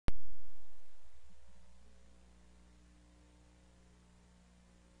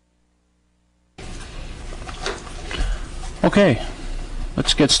Okay,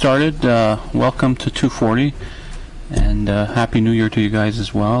 let's get started. Welcome to 240, and Happy New Year to you guys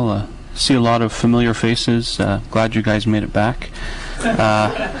as well. See a lot of familiar faces. Glad you guys made it back.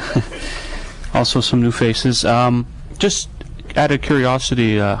 Also some new faces. Just out of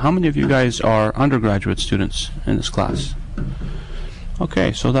curiosity, how many of you guys are undergraduate students in this class?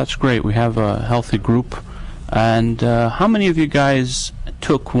 Okay, so that's great. We have a healthy group. And how many of you guys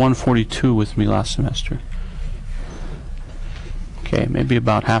took 142 with me last semester? Okay, maybe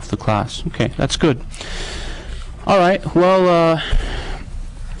about half the class. Okay, that's good. All right, well,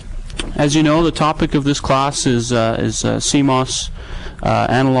 as you know, the topic of this class is CMOS,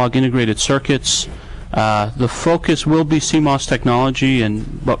 analog integrated circuits. The focus will be CMOS technology,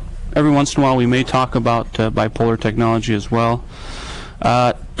 but every once in a while we may talk about bipolar technology as well.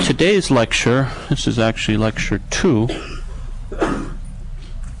 Today's lecture, this is actually lecture 2.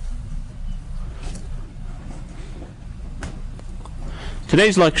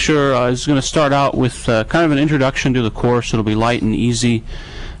 Today's lecture is going to start out with kind of an introduction to the course. It'll be light and easy,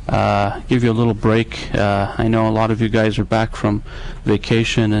 give you a little break. I know a lot of you guys are back from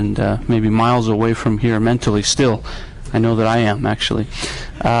vacation and maybe miles away from here mentally still. I know that I am, actually.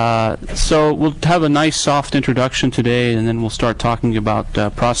 So we'll have a nice soft introduction today, and then we'll start talking about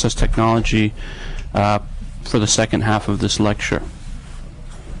process technology for the second half of this lecture.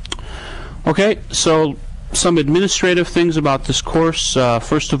 Okay, so some administrative things about this course.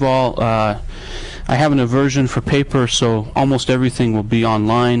 First of all, I have an aversion for paper, so almost everything will be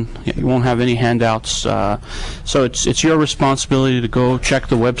online. You won't have any handouts. So it's your responsibility to go check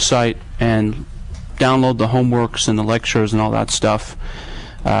the website and download the homeworks and the lectures and all that stuff,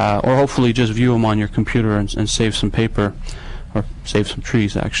 or hopefully just view them on your computer and save some paper, or save some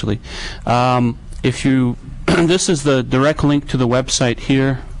trees actually. If you this is the direct link to the website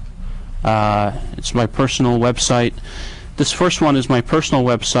here. It's my personal website. This first one is my personal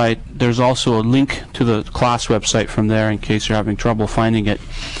website. There's also a link to the class website from there in case you're having trouble finding it.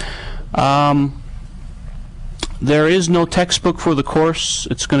 There is no textbook for the course.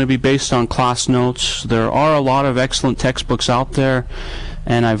 It's going to be based on class notes. There are a lot of excellent textbooks out there,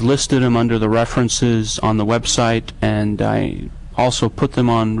 and I've listed them under the references on the website, and I also put them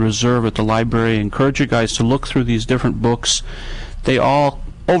on reserve at the library. I encourage you guys to look through these different books. They all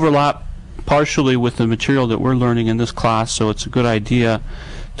overlap partially with the material that we're learning in this class, so it's a good idea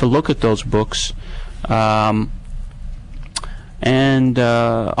to look at those books. And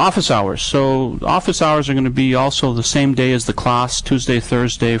office hours. So office hours are going to be also the same day as the class, Tuesday,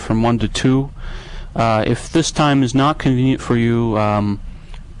 Thursday from 1 to 2. If this time is not convenient for you,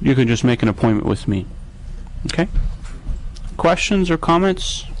 you can just make an appointment with me. Okay? Questions or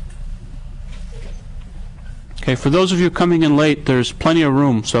comments? Okay, for those of you coming in late, there's plenty of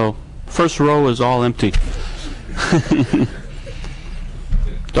room, so first row is all empty.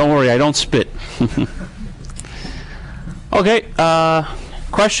 Don't worry, I don't spit. Okay,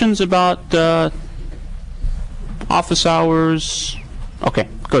 questions about office hours? Okay,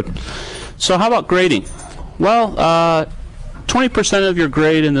 good. So how about grading? Well, 20% of your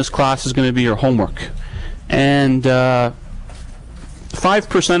grade in this class is going to be your homework, and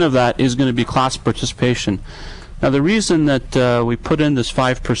 5% of that is going to be class participation. Now the reason that we put in this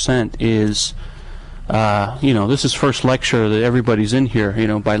 5% is, you know, this is first lecture that everybody's in here. You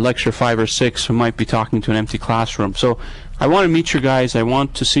know, by lecture 5 or 6, we might be talking to an empty classroom. So I want to meet you guys. I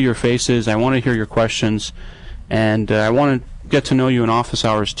want to see your faces. I want to hear your questions, and I want to get to know you in office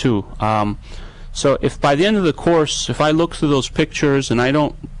hours too. So if by the end of the course, if I look through those pictures and I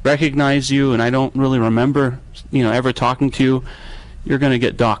don't recognize you and I don't really remember, you know, ever talking to you, you're going to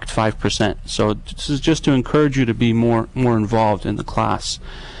get docked 5%. So this is just to encourage you to be more involved in the class.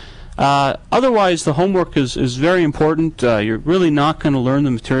 Otherwise, the homework is very important. You're really not going to learn the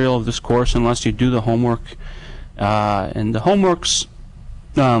material of this course unless you do the homework. And the homeworks,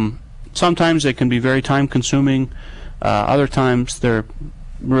 sometimes they can be very time-consuming. Other times they're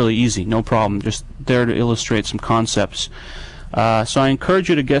really easy, no problem, just there to illustrate some concepts. So I encourage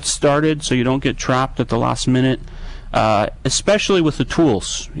you to get started so you don't get trapped at the last minute, especially with the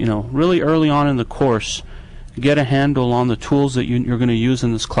tools. You know, really early on in the course, get a handle on the tools that you're going to use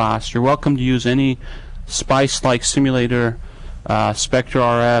in this class. You're welcome to use any SPICE-like simulator, Spectre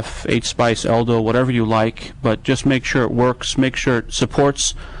RF, HSPICE, Eldo, whatever you like, but just make sure it works, make sure it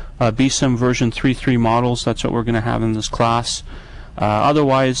supports BSIM version 3.3 models. That's what we're going to have in this class.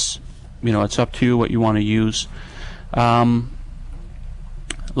 Otherwise, you know, it's up to you what you want to use.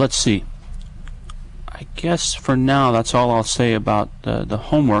 Let's see. I guess for now that's all I'll say about the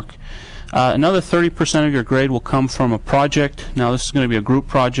homework. Another 30% of your grade will come from a project. Now this is going to be a group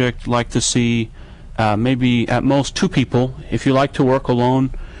project. I'd like to see maybe at most 2 people. If you like to work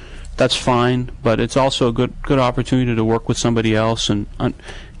alone, that's fine, but it's also a good opportunity to work with somebody else and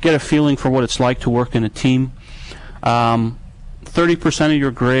get a feeling for what it's like to work in a team. 30% of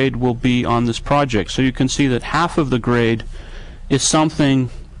your grade will be on this project, so you can see that half of the grade is something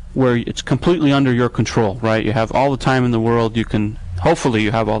where it's completely under your control, right? You have all the time in the world. Hopefully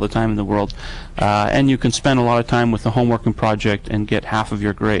you have all the time in the world, and you can spend a lot of time with the homework and project and get half of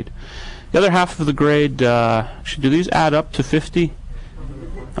your grade. The other half of the grade, do these add up to 50?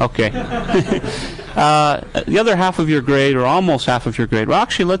 Okay. The other half of your grade, or almost half of your grade, well,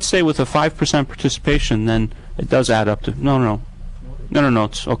 actually, let's say with a 5% participation, then it does add up to, no,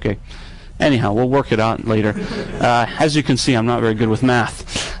 it's okay. Anyhow, we'll work it out later. As you can see, I'm not very good with math.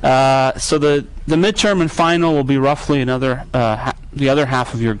 So the midterm and final will be roughly the other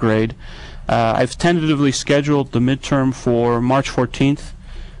half of your grade. I've tentatively scheduled the midterm for March 14th,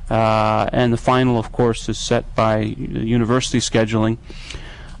 and the final, of course, is set by university scheduling.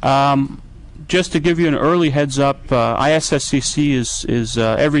 Just to give you an early heads up, ISSCC is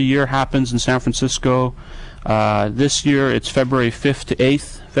every year happens in San Francisco. This year it's February 5th to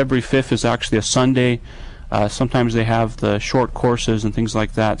 8th. February 5th is actually a Sunday. Sometimes they have the short courses and things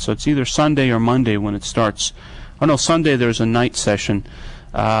like that. So it's either Sunday or Monday when it starts. Oh no, Sunday there's a night session.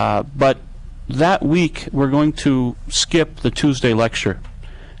 But that week we're going to skip the Tuesday lecture.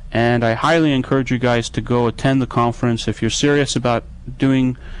 And I highly encourage you guys to go attend the conference. If you're serious about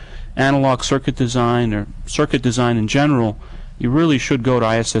doing analog circuit design or circuit design in general, you really should go to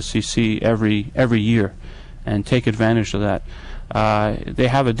ISSCC every year and take advantage of that. They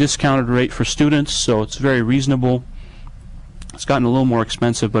have a discounted rate for students, so it's very reasonable. It's gotten a little more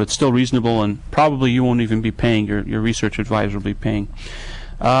expensive, but it's still reasonable, and probably you won't even be paying. Your research advisor will be paying.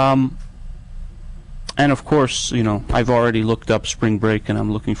 And of course, you know, I've already looked up spring break, and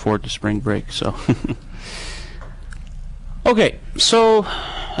I'm looking forward to spring break. So, okay. So,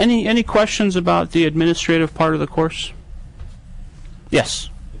 any questions about the administrative part of the course? Yes.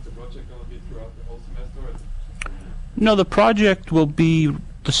 Is the project going to be throughout the whole semester? No, the project will be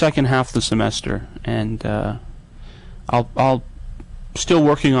the second half of the semester, and I'll still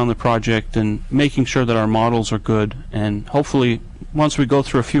working on the project and making sure that our models are good, and hopefully once we go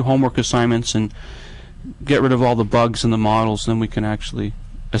through a few homework assignments and get rid of all the bugs in the models, then we can actually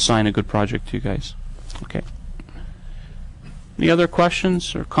assign a good project to you guys. Okay. Any other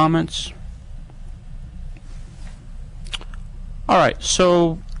questions or comments? Alright,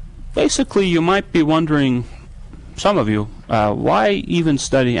 so basically you might be wondering, some of you, why even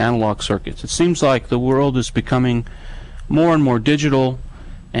study analog circuits? It seems like the world is becoming more and more digital,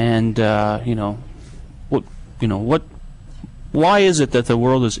 and why is it that the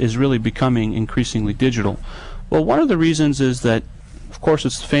world is really becoming increasingly digital? Well, one of the reasons is that, of course,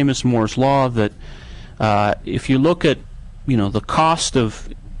 it's the famous Moore's law that if you look at the cost of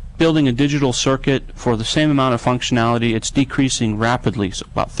building a digital circuit for the same amount of functionality, it's decreasing rapidly, so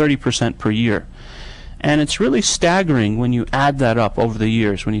about 30% per year. And it's really staggering when you add that up over the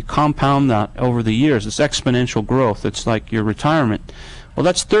years. When you compound that over the years, it's exponential growth. It's like your retirement. Well,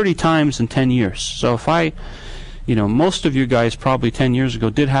 that's 30 times in 10 years. So if most of you guys probably 10 years ago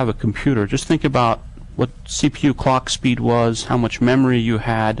did have a computer. Just think about what CPU clock speed was, how much memory you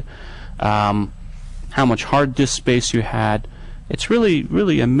had, how much hard disk space you had. It's really,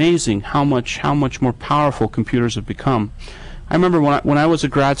 really amazing how much more powerful computers have become. I remember when I was a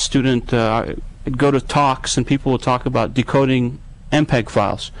grad student, I'd go to talks and people would talk about decoding MPEG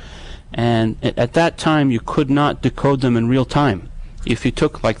files. And at that time, you could not decode them in real time. If you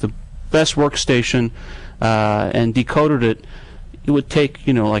took like the best workstation and decoded it, it would take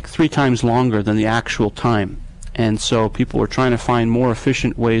like 3 times longer than the actual time. And so people were trying to find more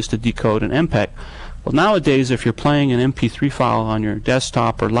efficient ways to decode an MPEG. Well, nowadays, if you're playing an MP3 file on your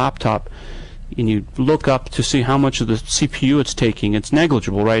desktop or laptop, and you look up to see how much of the CPU it's taking, it's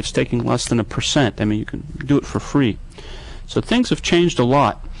negligible, right? It's taking less than 1%. I mean, you can do it for free. So things have changed a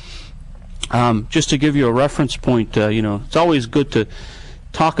lot. Just to give you a reference point, it's always good to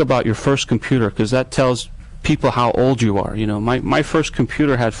talk about your first computer, because that tells people how old you are. My first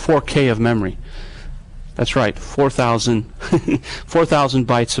computer had 4K of memory. That's right, 4,000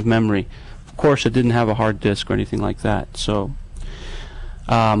 bytes of memory. Of course, it didn't have a hard disk or anything like that. So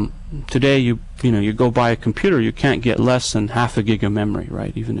today, you go buy a computer, you can't get less than half a gig of memory,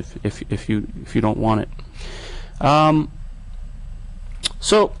 right? Even if you don't want it.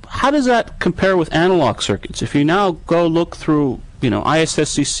 So how does that compare with analog circuits? If you now go look through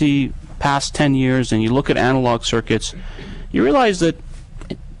ISSCC past 10 years and you look at analog circuits, you realize that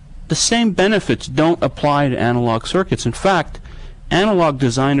the same benefits don't apply to analog circuits. In fact, analog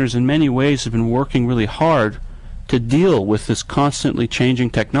designers in many ways have been working really hard to deal with this constantly changing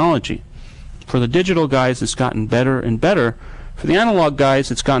technology. For the digital guys, it's gotten better and better. For the analog guys,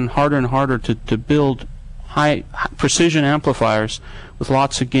 it's gotten harder and harder to build high precision amplifiers with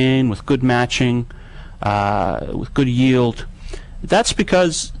lots of gain, with good matching, with good yield. That's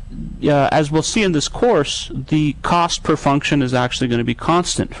because, as we'll see in this course, the cost per function is actually going to be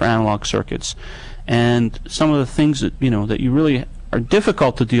constant for analog circuits. And some of the things that that you really are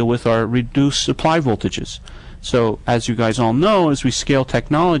difficult to deal with are reduced supply voltages. So as you guys all know, as we scale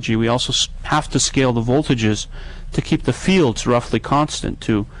technology, we also have to scale the voltages to keep the fields roughly constant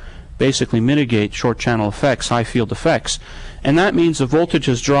to basically mitigate short channel effects, high field effects. And that means the voltage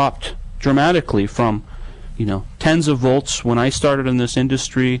has dropped dramatically from tens of volts when I started in this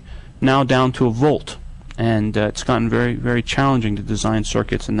industry, now down to a volt. And it's gotten very, very challenging to design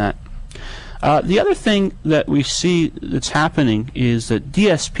circuits in that. The other thing that we see that's happening is that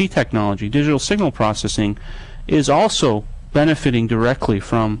DSP technology, digital signal processing, is also benefiting directly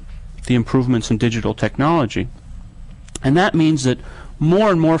from the improvements in digital technology. And that means that more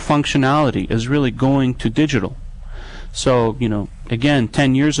and more functionality is really going to digital. So, again,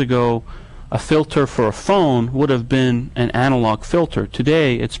 10 years ago, a filter for a phone would have been an analog filter.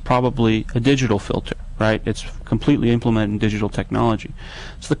 Today, it's probably a digital filter, right? It's completely implemented in digital technology.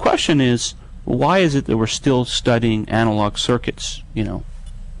 So the question is, why is it that we're still studying analog circuits,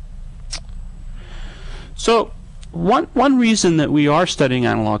 So one reason that we are studying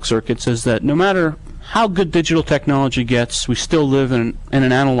analog circuits is that no matter how good digital technology gets, we still live in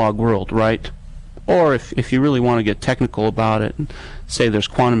an analog world, right? Or if you really want to get technical about it, and say there's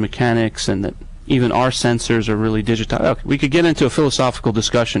quantum mechanics and that even our sensors are really digitized. Okay, we could get into a philosophical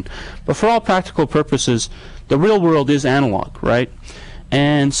discussion, but for all practical purposes, the real world is analog, right?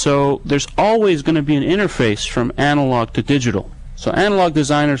 And so there's always going to be an interface from analog to digital. So analog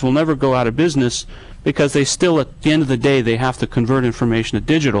designers will never go out of business because they still, at the end of the day, they have to convert information to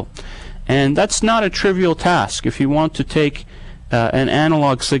digital. And that's not a trivial task. If you want to take an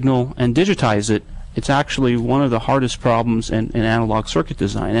analog signal and digitize it, it's actually one of the hardest problems in analog circuit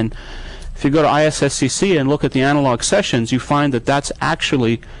design. And if you go to ISSCC and look at the analog sessions, you find that that's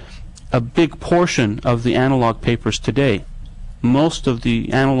actually a big portion of the analog papers today. Most of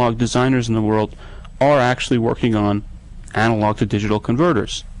the analog designers in the world are actually working on analog to digital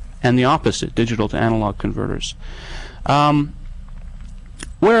converters, and the opposite, digital to analog converters.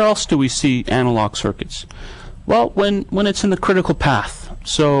 Where else do we see analog circuits? Well, when it's in the critical path.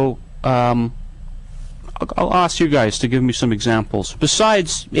 So I'll ask you guys to give me some examples.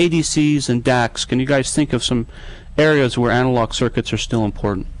 Besides ADCs and DACs, can you guys think of some areas where analog circuits are still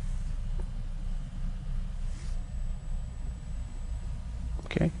important?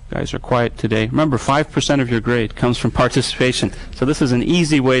 Okay, guys are quiet today. Remember, 5% of your grade comes from participation. So this is an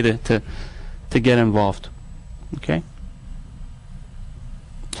easy way to get involved. Okay?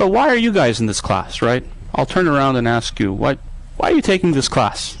 So why are you guys in this class, right? I'll turn around and ask you, why are you taking this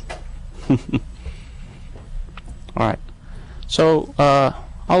class? All right. So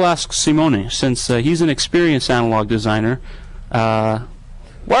I'll ask Simone, since he's an experienced analog designer, why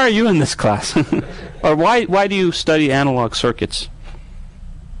are you in this class? Or why do you study analog circuits?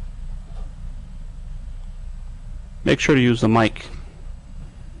 Make sure to use the mic.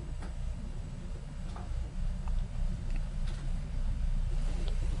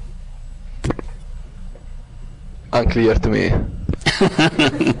 Unclear to me.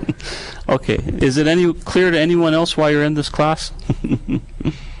 Okay. Is it clear to anyone else why you're in this class?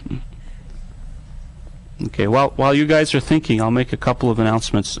 Okay. While you guys are thinking, I'll make a couple of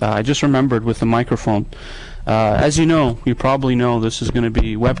announcements. I just remembered with the microphone. As you know, you probably know, this is going to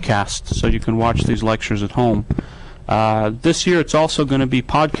be webcast, so you can watch these lectures at home. This year it's also going to be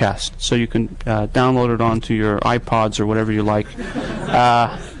podcast, so you can download it onto your iPods or whatever you like.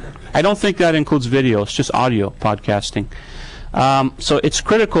 I don't think that includes video, it's just audio podcasting. So it's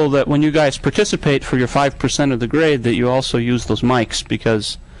critical that when you guys participate for your 5% of the grade that you also use those mics,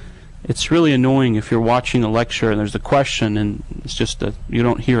 because it's really annoying if you're watching a lecture and there's a question and it's just that you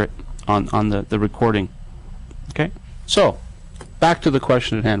don't hear it on the recording. Okay? So, back to the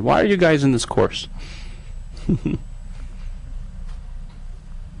question at hand. Why are you guys in this course?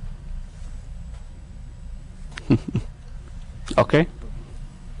 Okay.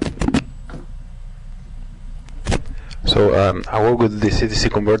 So I work with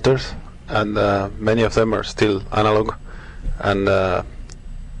DC-DC converters, and many of them are still analog, and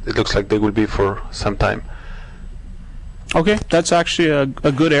it looks like they will be for some time. Okay, that's actually a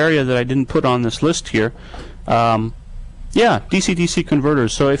good area that I didn't put on this list here. Yeah, DC-DC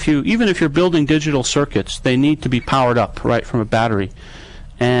converters. So even if you're building digital circuits, they need to be powered up, right, from a battery.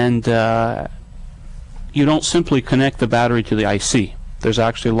 And you don't simply connect the battery to the IC. There's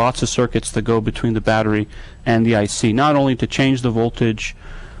actually lots of circuits that go between the battery and the IC, not only to change the voltage,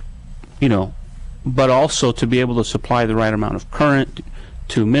 but also to be able to supply the right amount of current,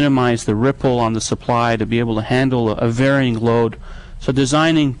 to minimize the ripple on the supply, to be able to handle a varying load. So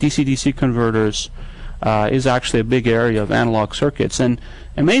designing DC-DC converters is actually a big area of analog circuits. And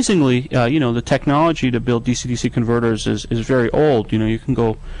amazingly, the technology to build DC-DC converters is very old. You can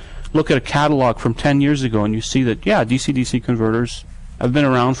go look at a catalog from 10 years ago and you see that, yeah, DC-DC converters have been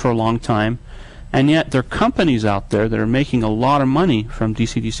around for a long time, and yet there are companies out there that are making a lot of money from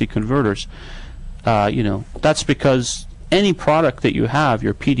DC-DC converters. That's because any product that you have,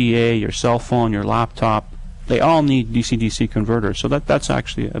 your PDA, your cell phone, your laptop, they all need DC-DC converters. So that's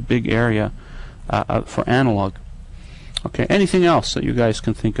actually a big area for analog. Okay, anything else that you guys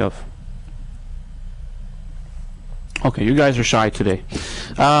can think of? Okay, you guys are shy today.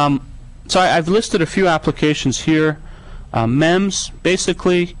 So I've listed a few applications here. MEMS,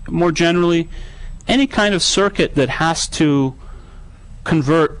 basically, more generally, any kind of circuit that has to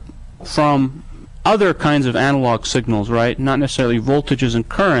convert from other kinds of analog signals, right? Not necessarily voltages and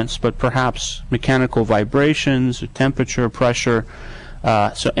currents, but perhaps mechanical vibrations, temperature, pressure.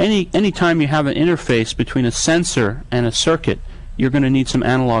 So any time you have an interface between a sensor and a circuit, you're going to need some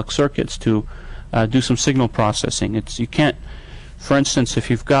analog circuits to do some signal processing. You can't, for instance, if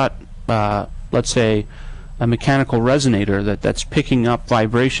you've got, let's say, a mechanical resonator that's picking up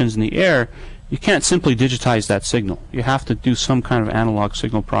vibrations in the air, you can't simply digitize that signal. You have to do some kind of analog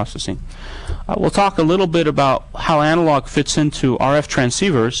signal processing. We'll talk a little bit about how analog fits into RF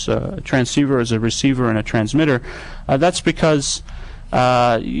transceivers. A transceiver is a receiver and a transmitter. That's because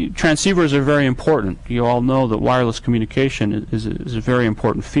transceivers are very important. You all know that wireless communication is a very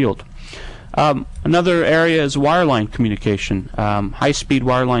important field. Another area is wireline communication, high-speed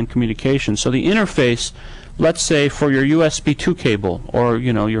wireline communication. So the interface, let's say for your USB 2 cable, or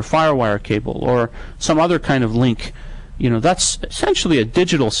your FireWire cable, or some other kind of link, that's essentially a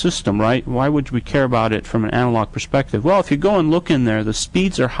digital system, right? Why would we care about it from an analog perspective? Well, if you go and look in there, the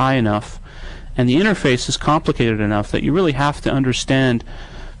speeds are high enough and the interface is complicated enough that you really have to understand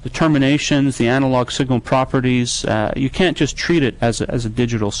the terminations, the analog signal properties. You can't just treat it as a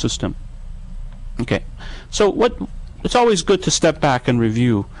digital system. Okay, so it's always good to step back and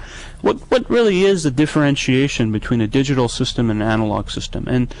review what really is the differentiation between a digital system and an analog system.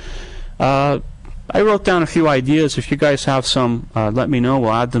 And I wrote down a few ideas. If you guys have some, let me know.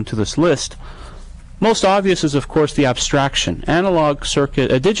 We'll add them to this list. Most obvious is, of course, the abstraction.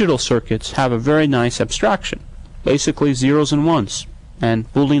 Digital circuits have a very nice abstraction, basically zeros and ones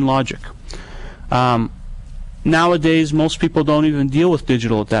and Boolean logic. Nowadays, most people don't even deal with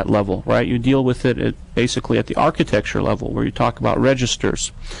digital at that level, right? You deal with it basically at the architecture level, where you talk about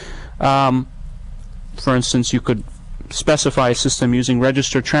registers. For instance, you could specify a system using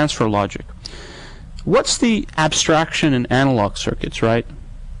register transfer logic. What's the abstraction in analog circuits, right?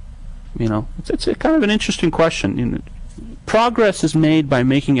 It's a kind of an interesting question. Progress is made by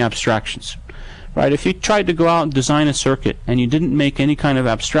making abstractions, right? If you tried to go out and design a circuit and you didn't make any kind of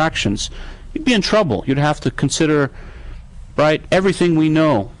abstractions, you'd be in trouble. You'd have to consider, right, everything we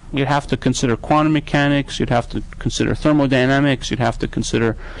know. You'd have to consider quantum mechanics. You'd have to consider thermodynamics. You'd have to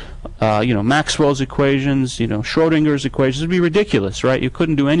consider, Maxwell's equations, Schrodinger's equations. It'd be ridiculous, right? You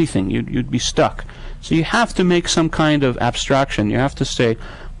couldn't do anything. You'd be stuck. So you have to make some kind of abstraction. You have to say,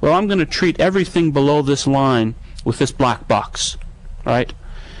 well, I'm going to treat everything below this line with this black box, right?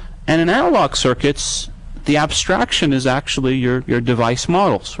 And in analog circuits, the abstraction is actually your device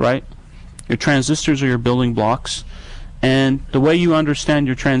models, right? Your transistors are your building blocks, and the way you understand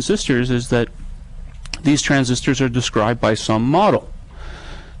your transistors is that these transistors are described by some model.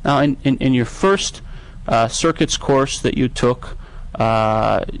 Now, in your first circuits course that you took,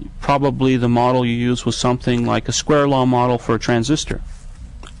 probably the model you used was something like a square law model for a transistor.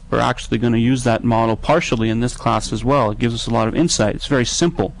 We're actually going to use that model partially in this class as well. It gives us a lot of insight. It's very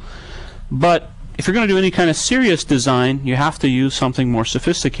simple. But if you're going to do any kind of serious design, you have to use something more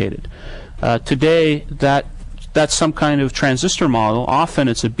sophisticated. Today, that's some kind of transistor model. Often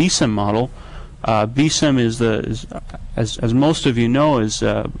it's a BSIM model. BSIM is as most of you know,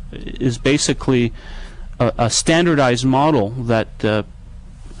 is basically a standardized model that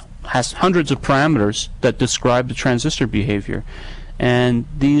has hundreds of parameters that describe the transistor behavior. And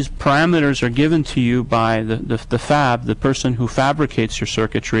these parameters are given to you by the fab, the person who fabricates your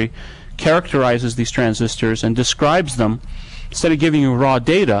circuitry, characterizes these transistors and describes them instead of giving you raw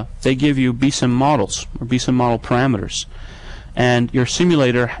data, they give you BSIM models or BSIM model parameters. And your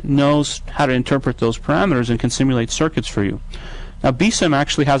simulator knows how to interpret those parameters and can simulate circuits for you. Now, BSIM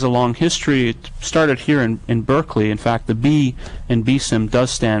actually has a long history. It started here in Berkeley. In fact, the B in BSIM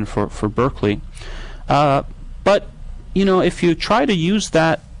does stand for Berkeley. But, you know, if you try to use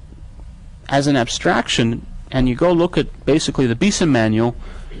that as an abstraction and you go look at basically the BSIM manual,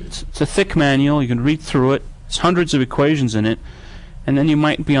 it's a thick manual. You can read through it. There's hundreds of equations in it. And then you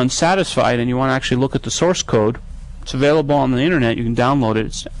might be unsatisfied and you want to actually look at the source code. It's available on the internet. You can download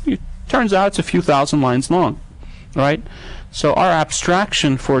it. It turns out it's a few thousand lines long, right? So our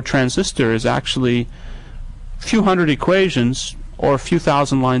abstraction for a transistor is actually a few hundred equations or a few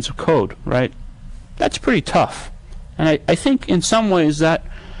thousand lines of code, right? That's pretty tough. And I think in some ways that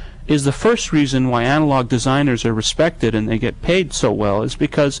is the first reason why analog designers are respected and they get paid so well, is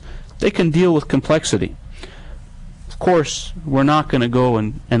because they can deal with complexity. Of course, we're not going to go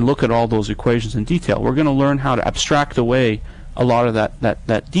and look at all those equations in detail. We're going to learn how to abstract away a lot of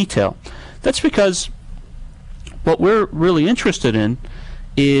that detail. That's because what we're really interested in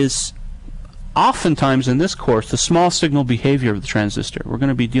is oftentimes in this course the small signal behavior of the transistor. We're going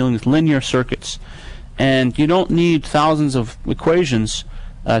to be dealing with linear circuits, and you don't need thousands of equations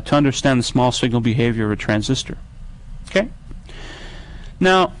to understand the small signal behavior of a transistor. Okay?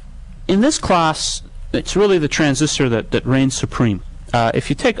 Now, in this class, it's really the transistor that reigns supreme. If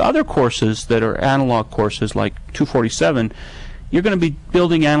you take other courses that are analog courses like 247, you're going to be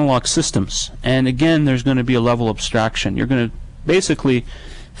building analog systems, and again there's going to be a level of abstraction. You're going to basically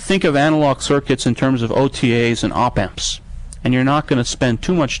think of analog circuits in terms of OTAs and op-amps, and you're not going to spend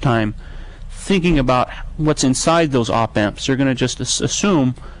too much time thinking about what's inside those op-amps. You're going to just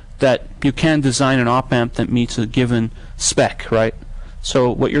assume that you can design an op-amp that meets a given spec, right?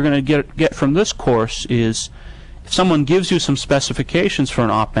 So what you're going to get from this course is, if someone gives you some specifications for an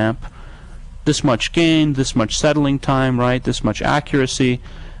op-amp, this much gain, this much settling time, right, this much accuracy,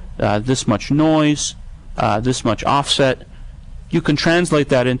 this much noise, this much offset, you can translate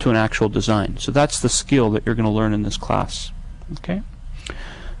that into an actual design. So that's the skill that you're going to learn in this class. Okay.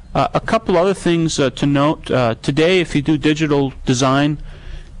 A couple other things to note. Today, if you do digital design,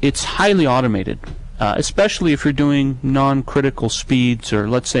 it's highly automated, especially if you're doing non-critical speeds, or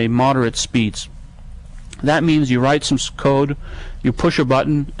let's say moderate speeds. That means you write some code, you push a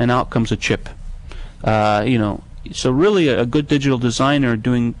button, and out comes a chip. You know, so really a good digital designer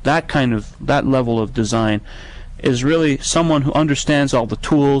doing that level of design is really someone who understands all the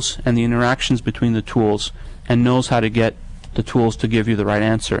tools and the interactions between the tools and knows how to get the tools to give you the right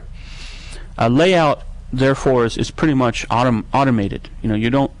answer. Layout, therefore, is pretty much automated. You know,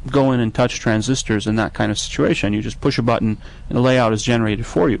 you don't go in and touch transistors in that kind of situation. You just push a button and the layout is generated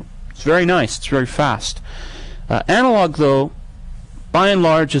for you. It's very nice. It's very fast. Analog, though, by and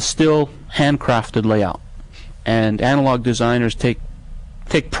large, is still handcrafted layout, and analog designers take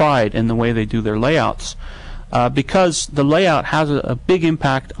pride in the way they do their layouts, because the layout has a big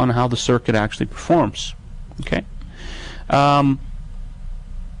impact on how the circuit actually performs. Okay.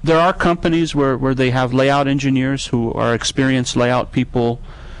 There are companies where they have layout engineers who are experienced layout people,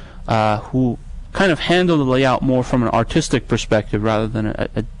 who kind of handle the layout more from an artistic perspective rather than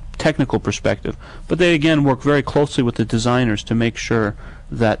a technical perspective, but they again work very closely with the designers to make sure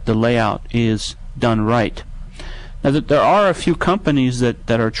that the layout is done right. Now, there are a few companies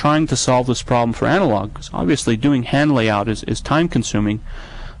that are trying to solve this problem for analog, because obviously doing hand layout is time consuming,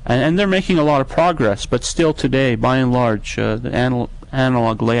 and they're making a lot of progress, but still today, by and large, the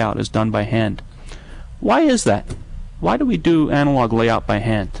analog layout is done by hand. Why is that? Why do we do analog layout by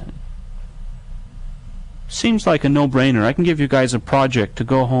hand? Seems like a no-brainer. I can give you guys a project to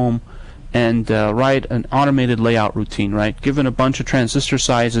go home and write an automated layout routine, right? Given a bunch of transistor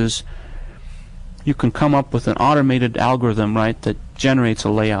sizes, you can come up with an automated algorithm, right, that generates a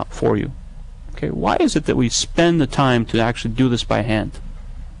layout for you. Okay, why is it that we spend the time to actually do this by hand?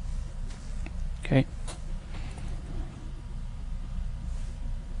 Okay.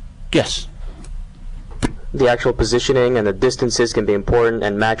 Yes? The actual positioning and the distances can be important,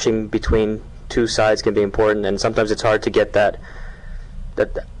 and matching between two sides can be important, and sometimes it's hard to get that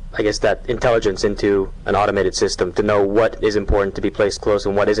intelligence into an automated system to know what is important to be placed close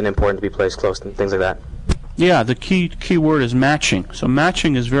and what isn't important to be placed close, and things like that. Yeah, the key word is matching. So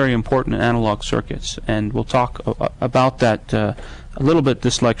matching is very important in analog circuits, and we'll talk about that a little bit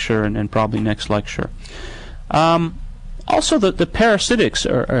this lecture and probably next lecture. Also, the parasitics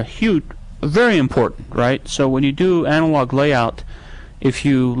are huge, very important, right? So when you do analog layout, if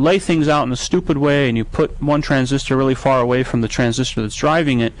you lay things out in a stupid way and you put one transistor really far away from the transistor that's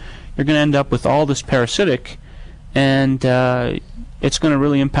driving it, you're going to end up with all this parasitic, and it's going to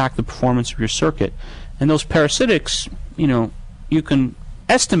really impact the performance of your circuit. And those parasitics, you can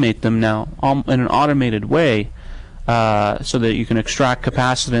estimate them now in an automated way, so that you can extract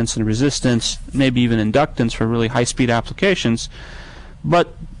capacitance and resistance, maybe even inductance for really high-speed applications.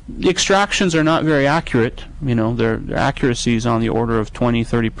 But the extractions are not very accurate. Their accuracy is on the order of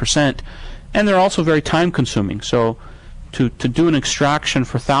 20–30%, and they're also very time-consuming. So to do an extraction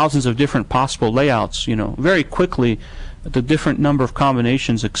for thousands of different possible layouts, very quickly the different number of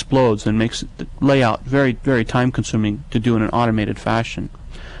combinations explodes and makes the layout very, very time-consuming to do in an automated fashion.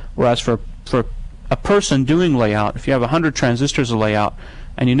 Whereas for a person doing layout, if you have 100 transistors a layout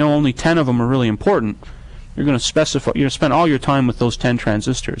and only 10 of them are really important, you're going to spend all your time with those 10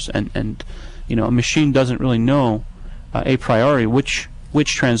 transistors, and a machine doesn't really know a priori which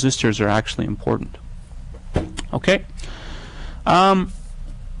transistors are actually important. Okay.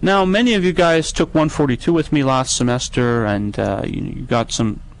 Now, many of you guys took 142 with me last semester, and you got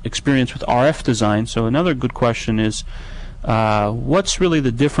some experience with RF design. So another good question is, what's really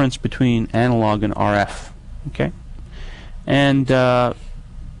the difference between analog and RF? Okay, and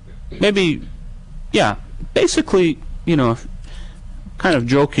basically, kind of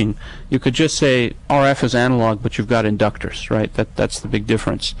joking, you could just say RF is analog, but you've got inductors, right? That's the big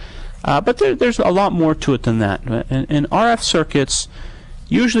difference. But there's a lot more to it than that. In RF circuits,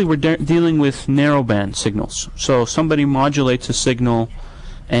 usually we're dealing with narrowband signals. So somebody modulates a signal,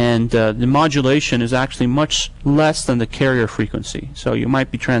 and the modulation is actually much less than the carrier frequency. So you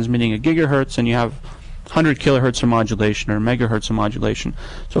might be transmitting a gigahertz, and you have 100 kilohertz of modulation or megahertz of modulation.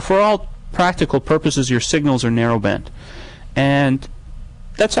 So for all practical purposes, your signals are narrowband. And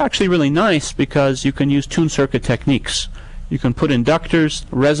that's actually really nice because you can use tuned circuit techniques. You can put inductors,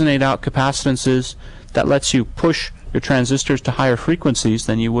 resonate out capacitances. That lets you push your transistors to higher frequencies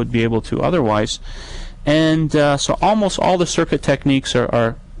than you would be able to otherwise. And so almost all the circuit techniques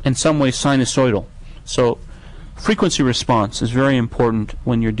are in some way sinusoidal. So frequency response is very important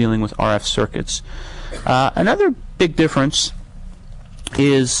when you're dealing with RF circuits. Another big difference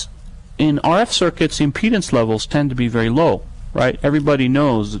is in RF circuits, the impedance levels tend to be very low, right? Everybody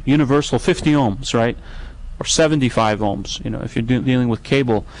knows universal 50 ohms, right? Or 75 ohms, if you're dealing with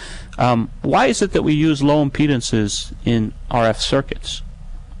cable. Why is it that we use low impedances in RF circuits?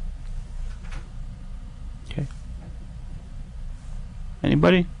 Okay.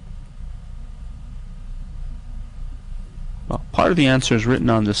 Anybody? Well, part of the answer is written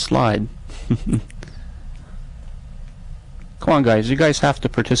on this slide. Come on, guys. You guys have to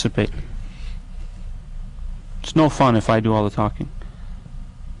participate. It's no fun if I do all the talking.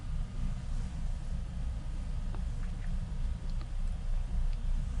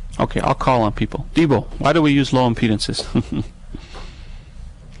 Okay, I'll call on people. Debo, why do we use low impedances?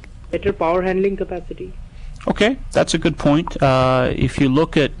 Better power handling capacity. Okay, that's a good point. If you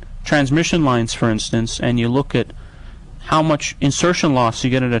look at transmission lines, for instance, and you look at how much insertion loss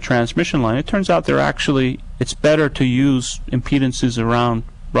you get in a transmission line, it turns out it's better to use impedances around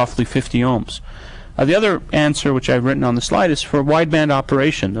roughly 50 ohms. The other answer, which I've written on the slide, is for wideband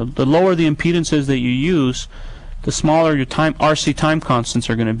operation. The lower the impedances that you use, the smaller your RC time constants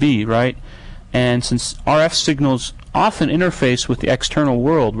are going to be, right? And since RF signals often interface with the external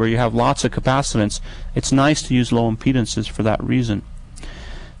world where you have lots of capacitance, it's nice to use low impedances for that reason.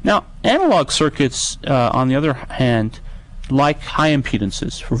 Now, analog circuits, on the other hand, like high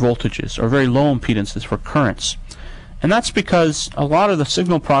impedances for voltages or very low impedances for currents. And that's because a lot of the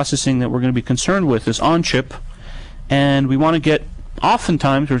signal processing that we're going to be concerned with is on chip, and we want to get,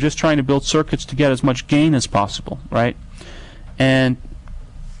 oftentimes we're just trying to build circuits to get as much gain as possible, right? And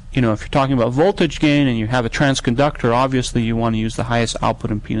if you're talking about voltage gain and you have a transconductor, obviously you want to use the highest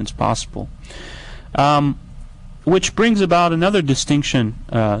output impedance possible. Which brings about another distinction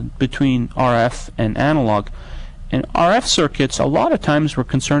between RF and analog. In RF circuits, a lot of times we're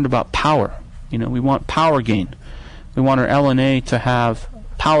concerned about power. We want power gain. We want our LNA to have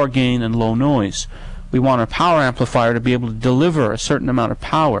power gain and low noise. We want our power amplifier to be able to deliver a certain amount of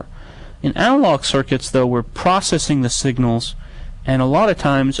power. In analog circuits, though, we're processing the signals, and a lot of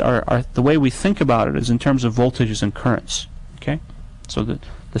times the way we think about it is in terms of voltages and currents. Okay, so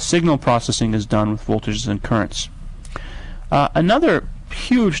the signal processing is done with voltages and currents. Another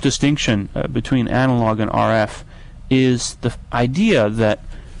huge distinction between analog and RF is the idea that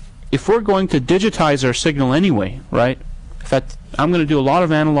if we're going to digitize our signal anyway, right? In fact, I'm going to do a lot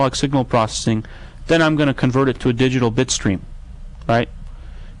of analog signal processing, then I'm going to convert it to a digital bit stream, right?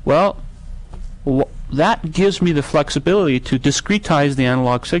 Well, that gives me the flexibility to discretize the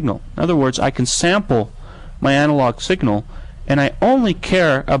analog signal. In other words, I can sample my analog signal, and I only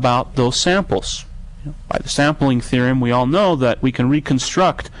care about those samples. By the sampling theorem, we all know that we can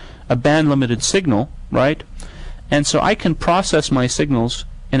reconstruct a band-limited signal, right? And so I can process my signals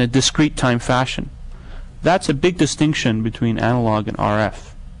in a discrete time fashion. That's a big distinction between analog and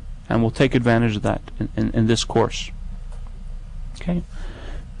RF, and we'll take advantage of that in this course. Okay.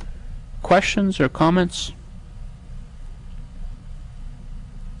 Questions or comments?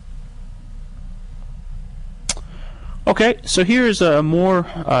 Okay, so here's a more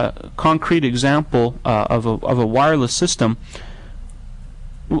concrete example of a wireless system.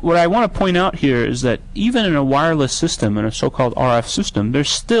 What I want to point out here is that even in a wireless system, in a so-called RF system, there's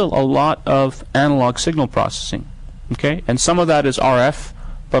still a lot of analog signal processing. Okay, and some of that is RF,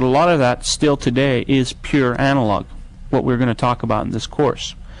 but a lot of that still today is pure analog, what we're going to talk about in this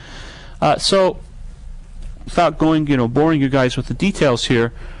course. So, without going, boring you guys with the details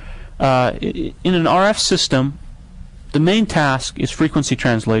here, in an RF system, the main task is frequency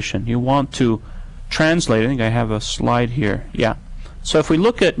translation. You want to translate. I think I have a slide here. Yeah. So if we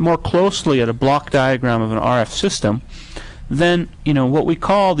look at more closely at a block diagram of an RF system, then what we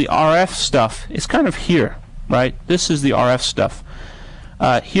call the RF stuff is kind of here, right? This is the RF stuff.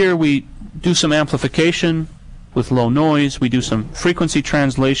 Here we do some amplification with low noise. We do some frequency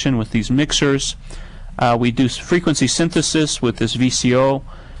translation with these mixers. We do frequency synthesis with this VCO.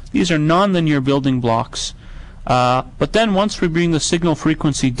 These are nonlinear building blocks. But then once we bring the signal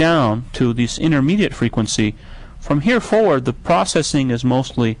frequency down to this intermediate frequency, from here forward the processing is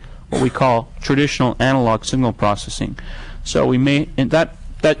mostly what we call traditional analog signal processing. So we may, and that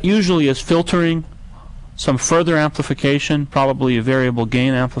usually is filtering, some further amplification, probably a variable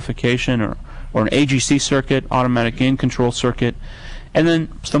gain amplification or an AGC circuit, automatic gain control circuit, and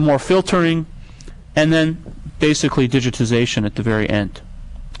then some more filtering, and then basically digitization at the very end.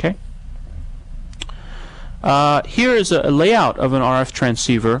 Okay? Here is a layout of an RF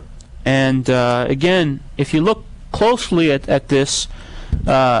transceiver, and again, if you look closely at this,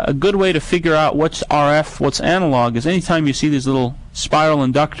 a good way to figure out what's RF, what's analog, is anytime you see these little spiral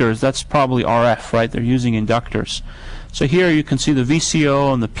inductors, that's probably RF, right? They're using inductors. So here you can see the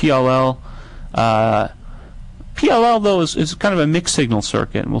VCO and the PLL. PLL, though, is kind of a mixed signal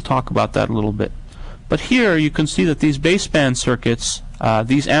circuit, and we'll talk about that a little bit. But here you can see that these baseband circuits,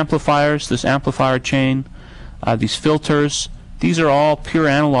 these amplifiers, this amplifier chain, these filters, these are all pure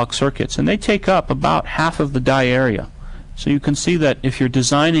analog circuits, and they take up about half of the die area. So you can see that if you're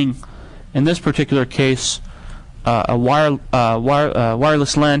designing, in this particular case, a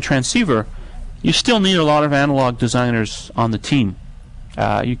wireless LAN transceiver, you still need a lot of analog designers on the team.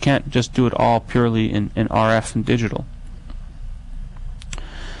 You can't just do it all purely in RF and digital.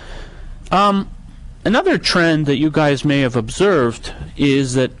 Another trend that you guys may have observed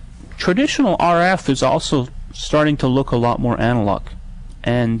is that traditional RF is also starting to look a lot more analog,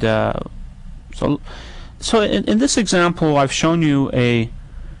 and so in this example I've shown you a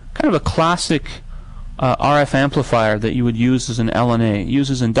kind of a classic RF amplifier that you would use as an LNA. It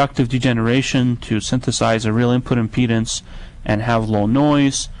uses inductive degeneration to synthesize a real input impedance and have low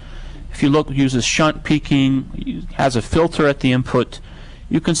noise. If you look, it uses shunt peaking, has a filter at the input.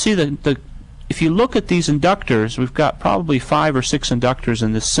 You can see that if you look at these inductors, we've got probably 5 or 6 inductors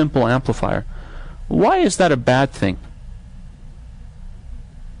in this simple amplifier. Why is that a bad thing?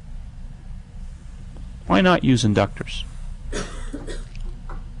 Why not use inductors?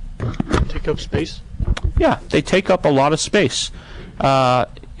 Take up space? Yeah, they take up a lot of space.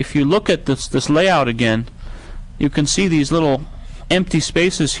 If you look at this layout again, you can see these little empty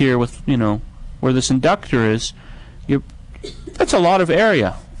spaces here with, where this inductor is. That's a lot of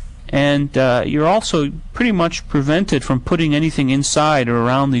area. And you're also pretty much prevented from putting anything inside or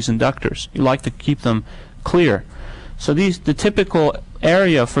around these inductors. You like to keep them clear. So the typical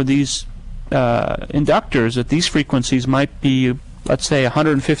area for these inductors at these frequencies might be, let's say,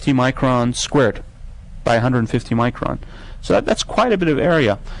 150 micron squared by 150 micron. So that's quite a bit of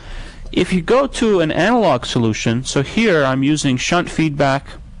area. If you go to an analog solution, so here I'm using shunt feedback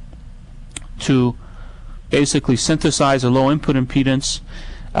to basically synthesize a low input impedance.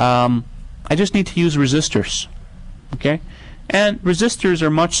 I just need to use resistors, okay? And resistors are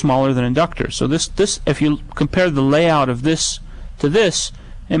much smaller than inductors. So this, if you compare the layout of this to this,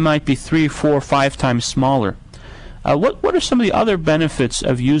 it might be 3, 4, 5 times smaller. What are some of the other benefits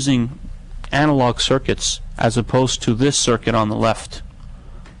of using analog circuits as opposed to this circuit on the left?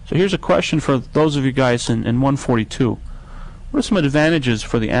 So here's a question for those of you guys in 142. What are some advantages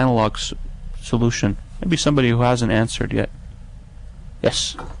for the analog solution? Maybe somebody who hasn't answered yet.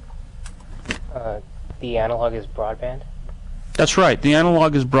 Yes? The analog is broadband? That's right. The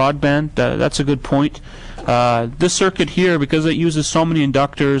analog is broadband. That's a good point. This circuit here, because it uses so many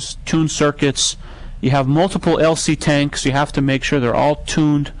inductors, tuned circuits, You have multiple LC tanks. You have to make sure they're all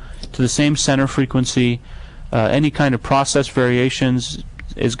tuned to the same center frequency. Any kind of process variations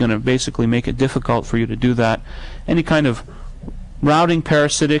is going to basically make it difficult for you to do that. Any kind of routing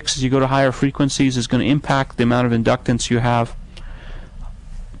parasitics as you go to higher frequencies is going to impact the amount of inductance you have.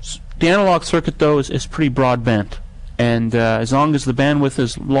 The analog circuit, though, is pretty broadband, and as long as the bandwidth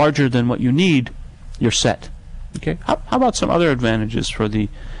is larger than what you need, you're set. Okay. How about some other advantages for the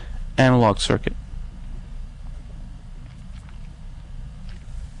analog circuit?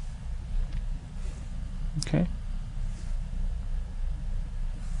 Okay.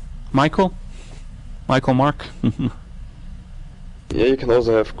 Michael? Mark? Yeah, you can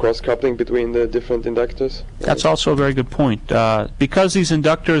also have cross-coupling between the different inductors. That's also a very good point. Because these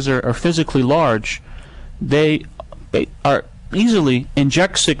inductors are physically large, they are easily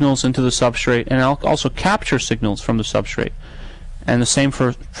inject signals into the substrate and also capture signals from the substrate. And the same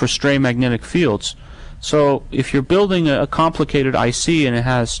for stray magnetic fields. So if you're building a complicated IC and it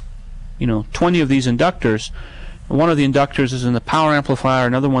has 20 of these inductors, and one of the inductors is in the power amplifier,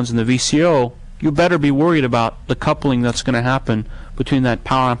 another one's in the VCO, you better be worried about the coupling that's going to happen between that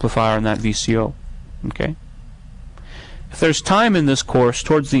power amplifier and that VCO. Okay? If there's time in this course,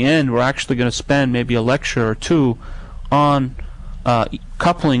 towards the end, we're actually going to spend maybe a lecture or two on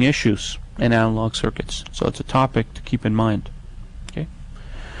coupling issues in analog circuits. So it's a topic to keep in mind. Okay?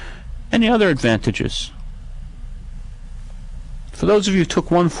 Any other advantages? For those of you who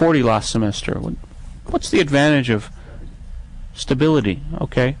took 140 last semester, what's the advantage of stability?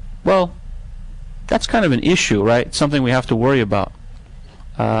 Okay? Well, that's kind of an issue, right? It's something we have to worry about.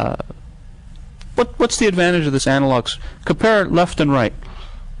 What's the advantage of this analog? Compare left and right.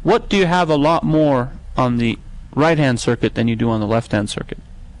 What do you have a lot more on the right-hand circuit than you do on the left-hand circuit?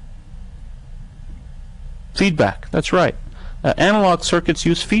 Feedback. That's right. Analog circuits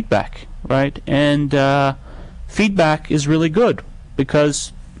use feedback, right? And feedback is really good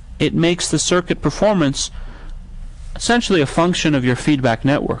because it makes the circuit performance essentially a function of your feedback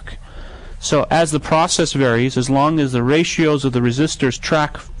network. So as the process varies, as long as the ratios of the resistors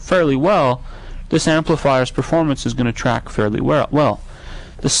track fairly well, this amplifier's performance is going to track fairly well.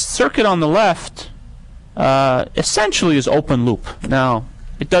 The circuit on the left essentially is open loop. Now,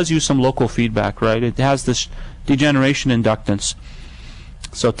 it does use some local feedback, right? It has this degeneration inductance.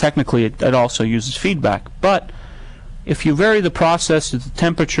 So technically it also uses feedback. But if you vary the process to the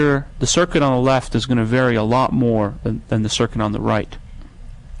temperature, the circuit on the left is going to vary a lot more than the circuit on the right.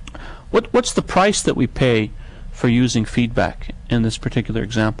 What's the price that we pay for using feedback in this particular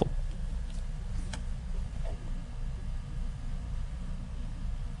example?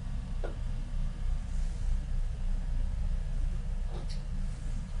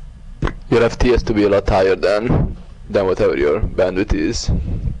 Your FT has to be a lot higher than whatever your bandwidth is.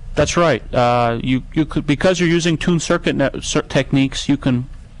 That's right. You could, because you're using tuned circuit techniques, you can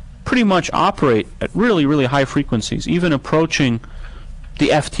pretty much operate at really high frequencies, even approaching the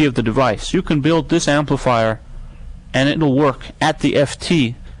FT of the device. You can build this amplifier and it'll work at the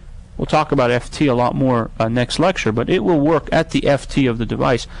FT. We'll talk about FT a lot more next lecture, but it will work at the FT of the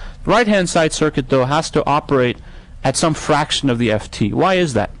device. The right-hand side circuit, though, has to operate at some fraction of the FT. Why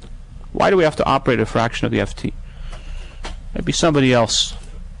is that? Why do we have to operate a fraction of the FT? Maybe somebody else.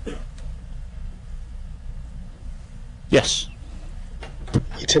 Yes?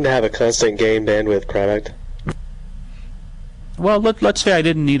 You tend to have a constant gain bandwidth product. Well, let's say I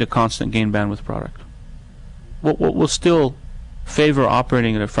didn't need a constant gain bandwidth product. We'll still favor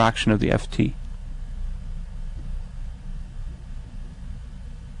operating at a fraction of the FT.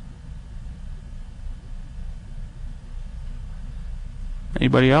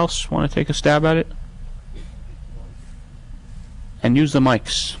 Anybody else want to take a stab at it? And use the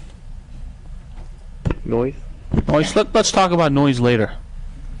mics. Noise. Noise. Let's talk about noise later.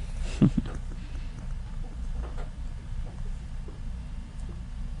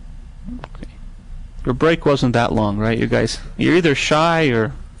 Okay. Your break wasn't that long, right, you guys? You're either shy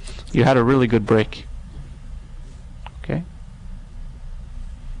or you had a really good break. Okay.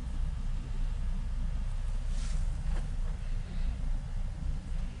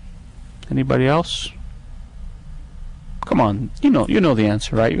 Anybody else? Come on, you know the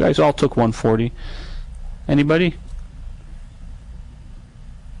answer, right? You guys all took 140. Anybody?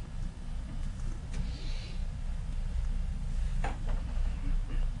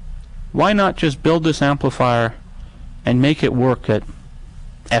 Why not just build this amplifier and make it work at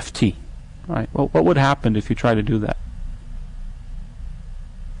FT? Right? Well, what would happen if you try to do that?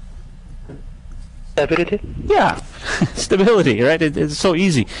 Stability? Yeah, stability, right? It's so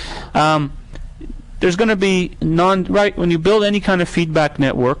easy. There's going to be right when you build any kind of feedback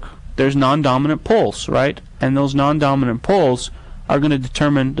network, there's non-dominant poles, right? And those non-dominant poles are going to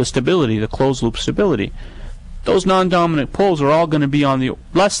determine the stability, the closed loop stability. Those non-dominant poles are all going to be on the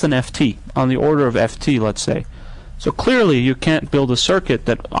less than FT, on the order of FT, let's say. So clearly you can't build a circuit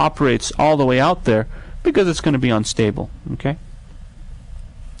that operates all the way out there because it's going to be unstable, okay?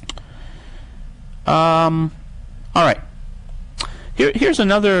 All right. Here's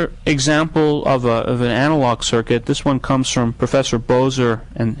another example of an analog circuit. This one comes from Professor Boser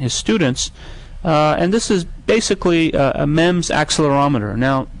and his students. And this is basically a MEMS accelerometer.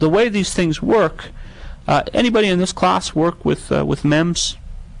 Now, the way these things work, anybody in this class work with MEMS?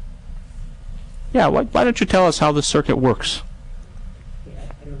 Yeah, why don't you tell us how this circuit works? Yeah,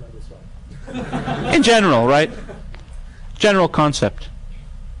 I don't know this one. In general, right? General concept.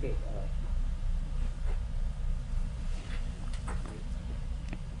 Okay,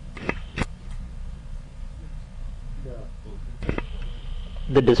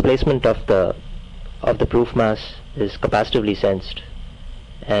 the displacement of the proof mass is capacitively sensed,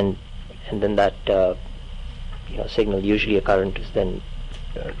 and then that signal, usually a current, is then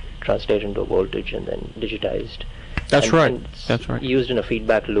translated into a voltage and then digitized. That's and, right. and it's That's right. used in a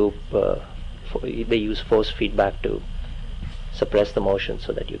feedback loop. They use force feedback to suppress the motion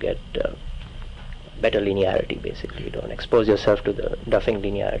so that you get better linearity. Basically, you don't expose yourself to the Duffing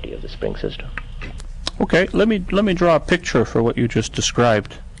linearity of the spring system. Okay, let me draw a picture for what you just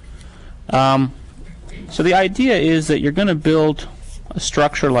described. So the idea is that you're going to build a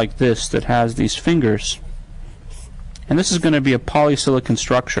structure like this that has these fingers, and this is going to be a polysilicon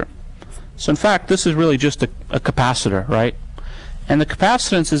structure. So in fact, this is really just a capacitor, right? And the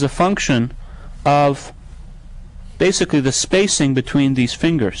capacitance is a function of basically the spacing between these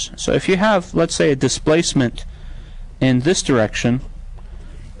fingers. So if you have, let's say, a displacement in this direction,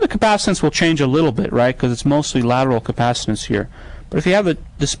 the capacitance will change a little bit, right? Because it's mostly lateral capacitance here. But if you have a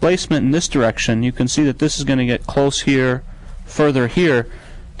displacement in this direction, you can see that this is going to get close here, further here.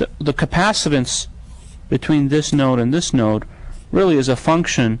 The capacitance between this node and this node really is a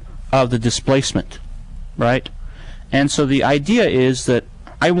function of the displacement, right? And so the idea is that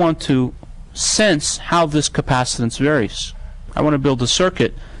I want to sense how this capacitance varies. I want to build a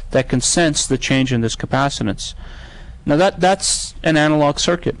circuit that can sense the change in this capacitance. Now that's an analog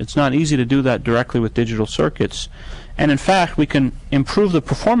circuit. It's not easy to do that directly with digital circuits. And in fact, we can improve the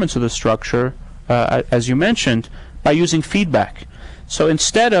performance of the structure, as you mentioned, by using feedback. So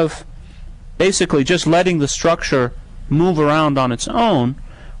instead of basically just letting the structure move around on its own,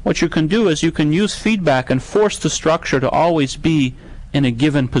 what you can do is you can use feedback and force the structure to always be in a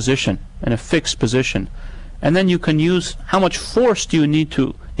given position, in a fixed position. And then you can use how much force do you need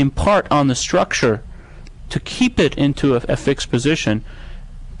to impart on the structure to keep it into a fixed position.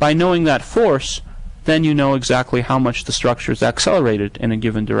 By knowing that force, then you know exactly how much the structure is accelerated in a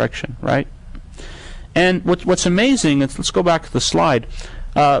given direction, right? And what's amazing, let's go back to the slide.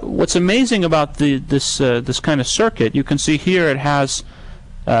 What's amazing about this kind of circuit, you can see here it has,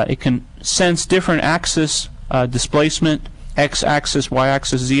 it can sense different axis displacement, x-axis,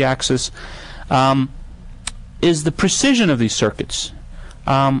 y-axis, z-axis, is the precision of these circuits.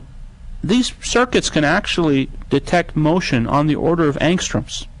 These circuits can actually detect motion on the order of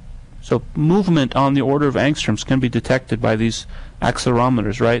angstroms. So movement on the order of angstroms can be detected by these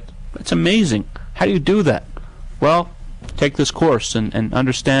accelerometers, right? It's amazing. How do you do that? Well, take this course and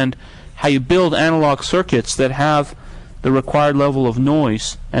understand how you build analog circuits that have the required level of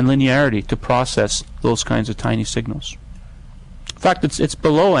noise and linearity to process those kinds of tiny signals. In fact, it's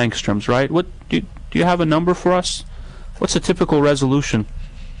below angstroms, right? What do you have a number for us? What's a typical resolution?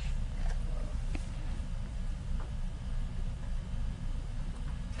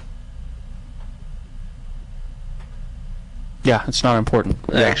 Yeah, it's not important.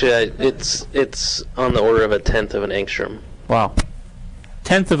 Actually, it's on the order of 1/10 of an angstrom. Wow,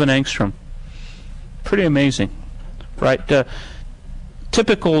 1/10 of an angstrom. Pretty amazing, right?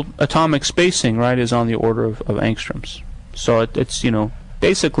 Typical atomic spacing, right, is on the order of angstroms. So it's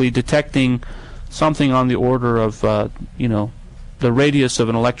basically detecting something on the order of the radius of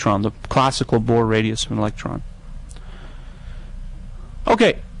an electron, the classical Bohr radius of an electron.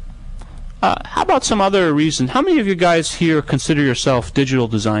 Okay. How about some other reason? How many of you guys here consider yourself digital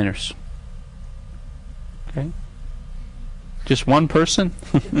designers? Okay. Just one person?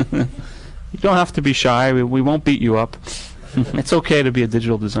 You don't have to be shy. We won't beat you up. It's okay to be a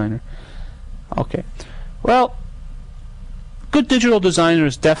digital designer. Okay. Well, good digital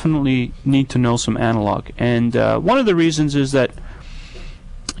designers definitely need to know some analog. And one of the reasons is that,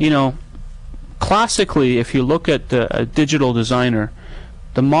 classically, if you look at a digital designer,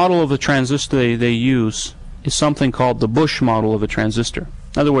 the model of a transistor they use is something called the Bush model of a transistor.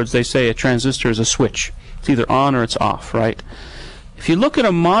 In other words, they say a transistor is a switch. It's either on or it's off, right? If you look at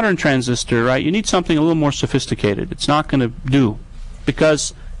a modern transistor, right, you need something a little more sophisticated. It's not going to do,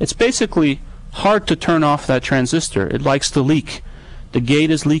 because it's basically hard to turn off that transistor. It likes to leak. The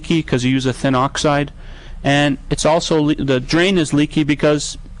gate is leaky because you use a thin oxide, and it's also the drain is leaky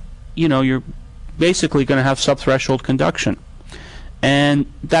because, you know, you're basically going to have subthreshold conduction,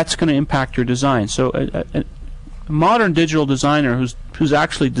 and that's going to impact your design. So a modern digital designer who's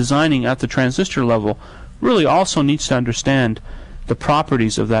actually designing at the transistor level really also needs to understand the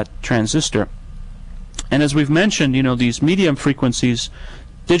properties of that transistor. And as we've mentioned, you know, these medium frequencies,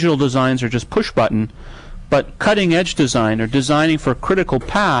 digital designs are just push button, but cutting edge design, or designing for a critical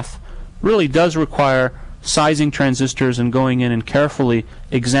path, really does require sizing transistors and going in and carefully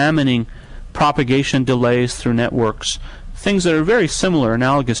examining propagation delays through networks, things that are very similar,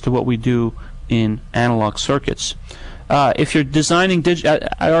 analogous to what we do in analog circuits. If you're designing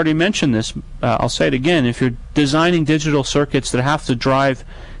I already mentioned this, I'll say it again, if you're designing digital circuits that have to drive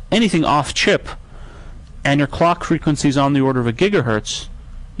anything off chip and your clock frequency is on the order of a gigahertz,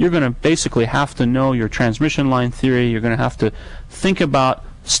 you're going to basically have to know your transmission line theory. You're going to have to think about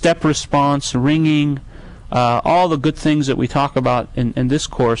step response, ringing, all the good things that we talk about in this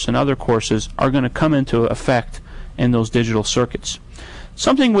course and other courses are going to come into effect in those digital circuits.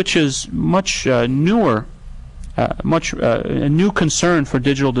 Something which is much newer, a new concern for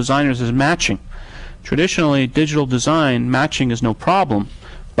digital designers is matching. Traditionally, digital design, matching is no problem,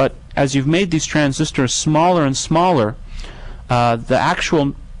 but as you've made these transistors smaller and smaller, the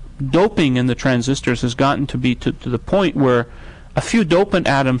actual doping in the transistors has gotten to be to the point where a few dopant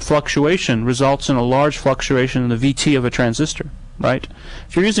atom fluctuation results in a large fluctuation in the VT of a transistor, right?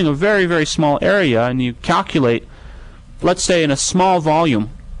 If you're using a very, very small area and you calculate, let's say in a small volume,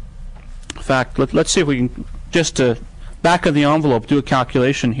 in fact, let's see if we can just back of the envelope do a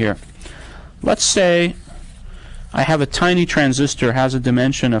calculation here. Let's say I have a tiny transistor, has a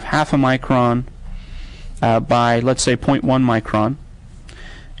dimension of 0.5 micron by, let's say, 0.1 micron,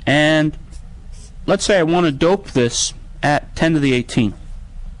 and let's say I want to dope this at 10 to the 18,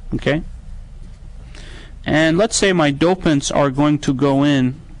 okay? And let's say my dopants are going to go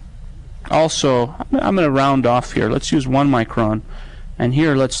in also, I'm going to round off here, let's use 1 micron, and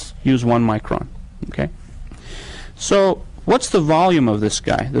here let's use 1 micron, okay? So what's the volume of this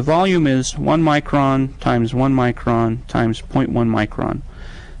guy? The volume is 1 micron times 1 micron times 0.1 micron.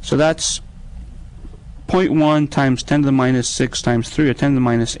 So that's 0.1 times 10 to the minus 6 times 3, or 10 to the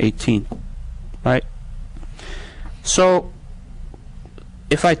minus 18, right? So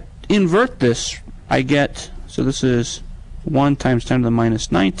if I invert this, I get, so this is 1 times 10 to the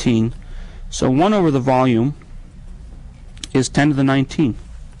minus 19, so 1 over the volume is 10 to the 19.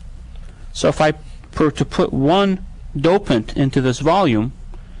 So if I were to put one dopant into this volume,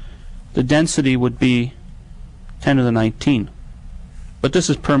 the density would be 10 to the 19. But this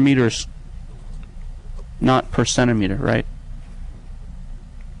is per meters, not per centimeter, right?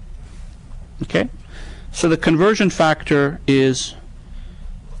 Okay? So the conversion factor is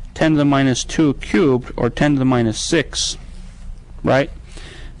 10 to the minus 2 cubed, or 10 to the minus 6, right?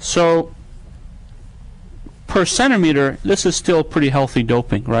 So per centimeter, this is still pretty healthy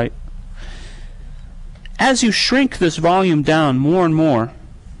doping, right? As you shrink this volume down more and more,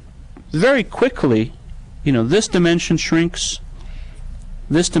 very quickly, you know, this dimension shrinks,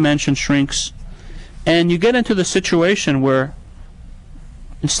 and you get into the situation where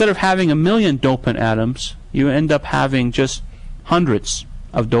instead of having 1 million dopant atoms, you end up having just hundreds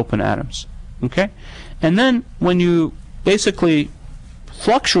of dopant atoms, okay? And then when you basically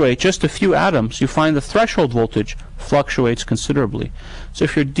fluctuate just a few atoms, you find the threshold voltage fluctuates considerably. So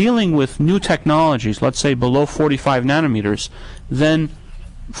if you're dealing with new technologies, let's say below 45 nanometers, then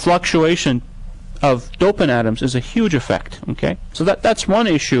fluctuation of dopant atoms is a huge effect, okay? So that's one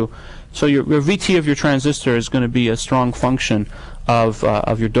issue. So your VT of your transistor is going to be a strong function of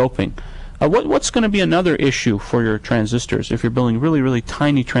your doping. What's going to be another issue for your transistors if you're building really, really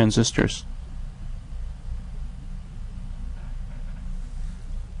tiny transistors?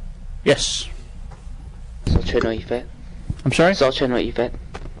 Yes. Source channel effect. I'm sorry? Source channel effect.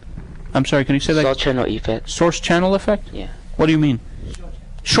 I'm sorry, can you say that? Source channel effect. Source channel effect? Yeah. What do you mean?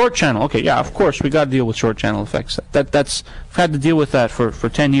 Short channel. Okay, yeah, of course, we got to deal with short channel effects. That's I've had to deal with that for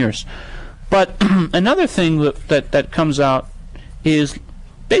 10 years. But another thing that comes out is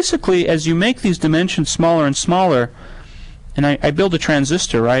basically as you make these dimensions smaller and smaller, and I build a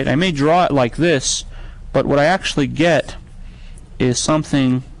transistor, right? I may draw it like this, but what I actually get is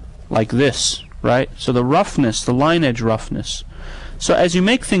something like this, right? So the roughness, the line edge roughness. So as you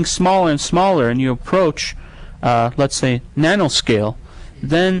make things smaller and smaller and you approach, let's say, nanoscale,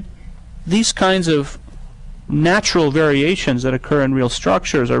 then these kinds of natural variations that occur in real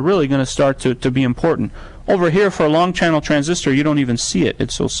structures are really going to start to be important. Over here, for a long channel transistor, you don't even see it.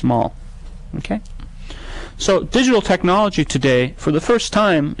 It's so small. Okay? So digital technology today, for the first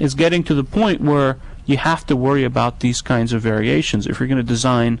time, is getting to the point where you have to worry about these kinds of variations. If you're going to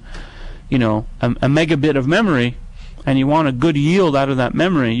design, you know, a megabit of memory, and you want a good yield out of that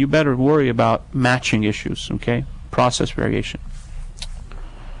memory, you better worry about matching issues, okay? Process variation.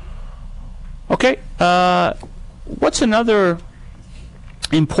 Okay, what's another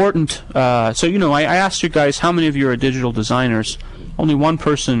important, so you know, I asked you guys how many of you are digital designers. Only one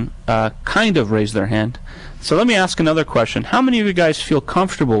person kind of raised their hand. So let me ask another question. How many of you guys feel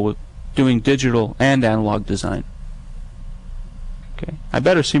comfortable with doing digital and analog design? Okay, I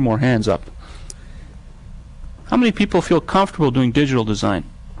better see more hands up. How many people feel comfortable doing digital design?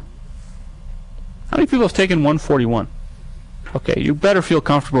 How many people have taken 141? Okay, you better feel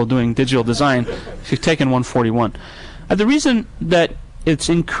comfortable doing digital design if you've taken 141. The reason that it's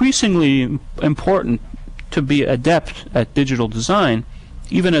increasingly important to be adept at digital design,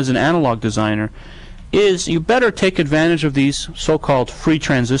 even as an analog designer, is you better take advantage of these so-called free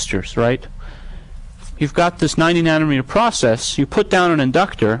transistors, right? You've got this 90 nanometer process, you put down an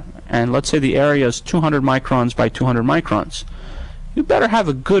inductor, and let's say the area is 200 microns by 200 microns. You better have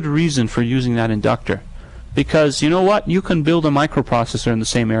a good reason for using that inductor, because you know what? You can build a microprocessor in the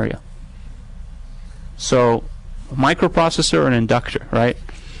same area. So, a microprocessor and inductor, right?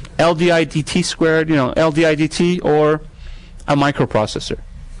 LDI-DT squared, you know, LDI-DT or a microprocessor,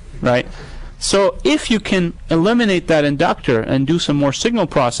 right? So if you can eliminate that inductor and do some more signal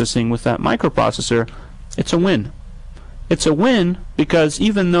processing with that microprocessor, it's a win. It's a win because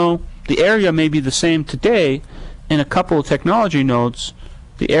even though the area may be the same today, in a couple of technology nodes,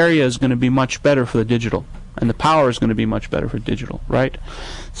 the area is going to be much better for the digital, and the power is going to be much better for digital, right?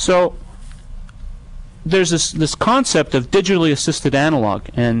 So there's this concept of digitally assisted analog,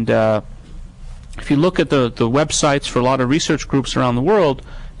 and if you look at the websites for a lot of research groups around the world,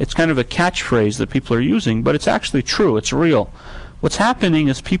 it's kind of a catchphrase that people are using, but it's actually true, it's real. What's happening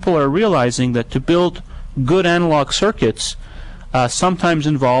is people are realizing that to build good analog circuits sometimes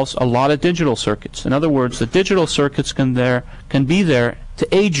involves a lot of digital circuits. In other words, the digital circuits can be there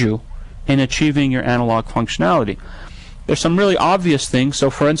to aid you in achieving your analog functionality. There's some really obvious things. So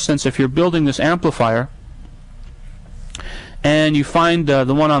for instance, if you're building this amplifier and you find the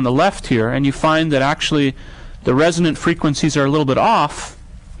one on the left here, and you find that actually the resonant frequencies are a little bit off,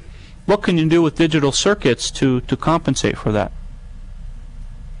 what can you do with digital circuits to compensate for that?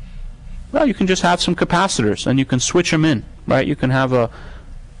 Well, you can just have some capacitors and you can switch them in, right? You can have an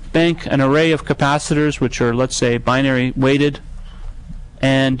array of capacitors which are, let's say, binary weighted,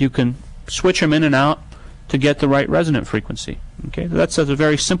 and you can switch them in and out to get the right resonant frequency. Okay, that's a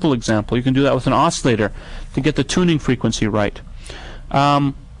very simple example. You can do that with an oscillator to get the tuning frequency right.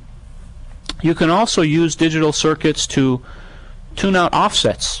 You can also use digital circuits to tune out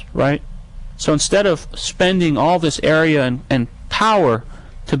offsets, right? So instead of spending all this area and power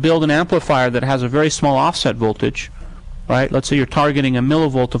to build an amplifier that has a very small offset voltage, right? Let's say you're targeting a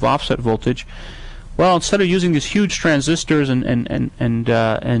millivolt of offset voltage. Well, instead of using these huge transistors and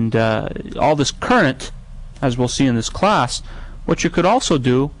all this current, as we'll see in this class, what you could also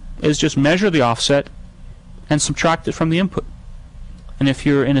do is just measure the offset and subtract it from the input. And if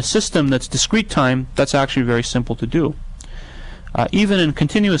you're in a system that's discrete time, that's actually very simple to do. Even in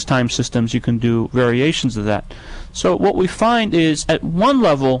continuous time systems, you can do variations of that. So what we find is, at one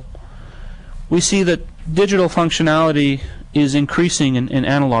level, we see that digital functionality is increasing in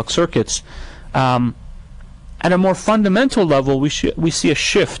analog circuits. At a more fundamental level, we see a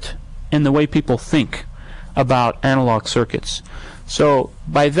shift in the way people think about analog circuits. So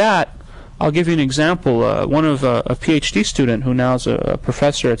by that, I'll give you an example. One of a PhD student who now is a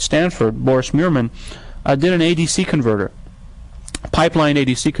professor at Stanford, Boris Muirman, did an ADC converter, pipeline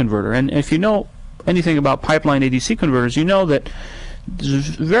ADC converter. And if you know anything about pipeline ADC converters, you know that there's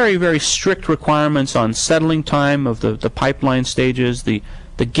very, very strict requirements on settling time of the pipeline stages, the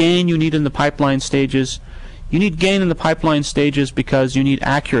gain you need in the pipeline stages. You need gain in the pipeline stages because you need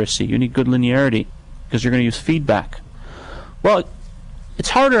accuracy, you need good linearity, because you're going to use feedback. Well,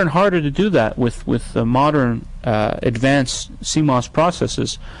 it's harder and harder to do that with the modern advanced CMOS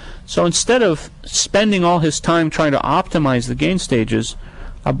processes. So instead of spending all his time trying to optimize the gain stages,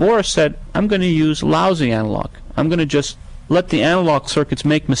 Boris said, I'm going to use lousy analog. I'm going to just let the analog circuits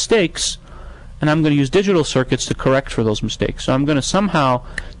make mistakes, and I'm going to use digital circuits to correct for those mistakes. So I'm going to somehow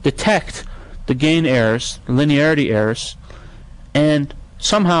detect the gain errors, linearity errors, and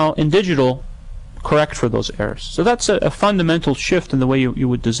somehow in digital correct for those errors. So that's a fundamental shift in the way you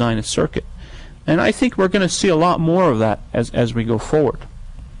would design a circuit. And I think we're going to see a lot more of that as we go forward.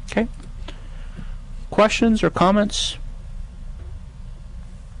 Okay? Questions or comments?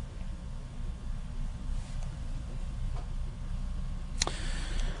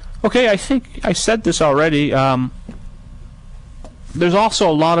 Okay, I think I said this already. There's also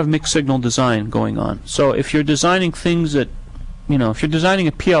a lot of mixed signal design going on. So if you're designing things that, if you're designing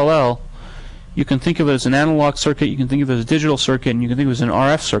a PLL, you can think of it as an analog circuit, you can think of it as a digital circuit, and you can think of it as an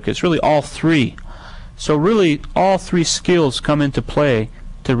RF circuit. It's really all three. So really, all three skills come into play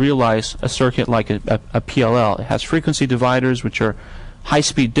to realize a circuit like a PLL. It has frequency dividers, which are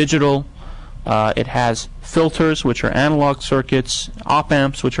high-speed digital. It has filters, which are analog circuits,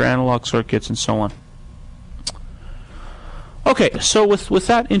 op-amps, which are analog circuits, and so on. Okay, so with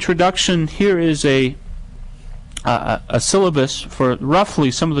that introduction, here is a syllabus for roughly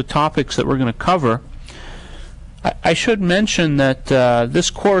some of the topics that we're going to cover. I should mention that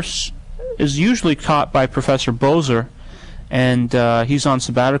this course is usually taught by Professor Bozer, and he's on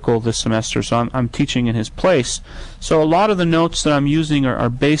sabbatical this semester, so I'm teaching in his place. So a lot of the notes that I'm using are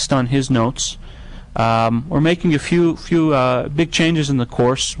based on his notes. We're making a few big changes in the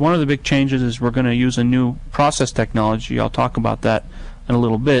course. One of the big changes is we're going to use a new process technology. I'll talk about that in a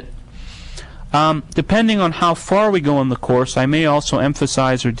little bit. Depending on how far we go in the course, I may also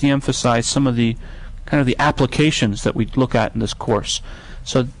emphasize or de-emphasize some of the kind of the applications that we look at in this course.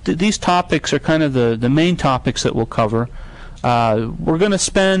 So these topics are kind of the main topics that we'll cover. We're going to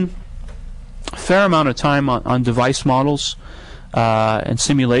spend a fair amount of time on device models and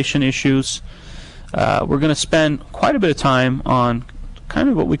simulation issues. We're going to spend quite a bit of time on kind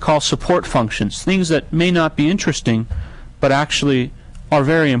of what we call support functions, things that may not be interesting, but actually are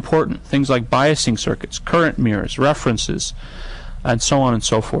very important. Things like biasing circuits, current mirrors, references, and so on and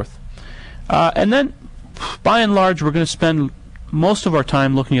so forth. And then, by and large, we're going to spend most of our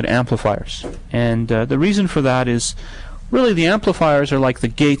time looking at amplifiers. And the reason for that is, really, the amplifiers are like the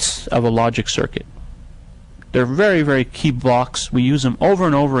gates of a logic circuit. They're very, very key blocks. We use them over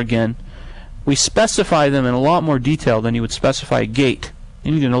and over again. We specify them in a lot more detail than you would specify a gate.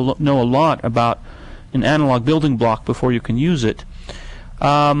 You need to know a lot about an analog building block before you can use it.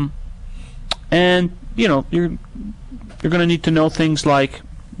 And you're going to need to know things like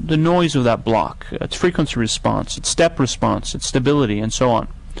the noise of that block, its frequency response, its step response, its stability, and so on.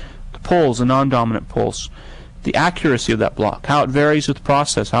 The poles, the non-dominant poles, the accuracy of that block, how it varies with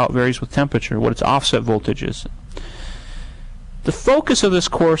process, how it varies with temperature, what its offset voltage is. The focus of this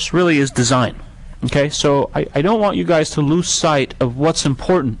course really is design. Okay, so I don't want you guys to lose sight of what's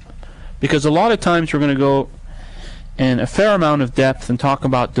important, because a lot of times we're going to go in a fair amount of depth and talk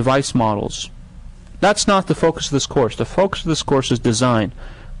about device models. That's not the focus of this course. The focus of this course is design.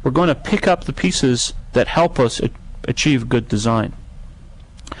 We're going to pick up the pieces that help us achieve good design.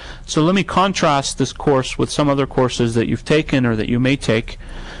 So let me contrast this course with some other courses that you've taken or that you may take.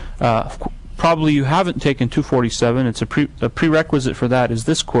 Probably you haven't taken 247. It's a prerequisite for that is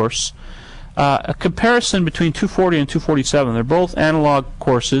this course. A comparison between 240 and 247. They're both analog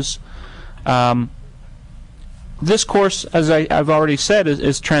courses. This course, as I've already said,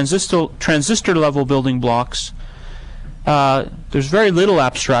 is transistor level building blocks. There's very little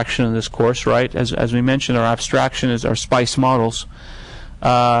abstraction in this course, right? As we mentioned, our abstraction is our SPICE models.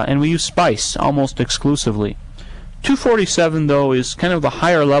 And we use SPICE almost exclusively. 247, though, is kind of the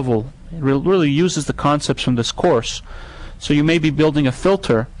higher level. It really uses the concepts from this course. So you may be building a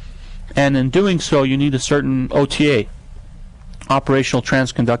filter, and in doing so you need a certain OTA, operational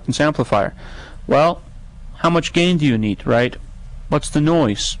transconductance amplifier. Well, how much gain do you need, right? What's the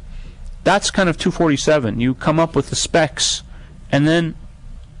noise? That's kind of 247. You come up with the specs, and then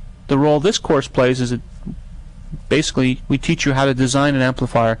the role this course plays is it basically we teach you how to design an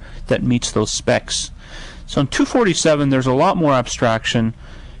amplifier that meets those specs. So in 247 there's a lot more abstraction.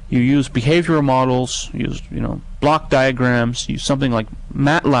 You use behavioral models, use block diagrams, use something like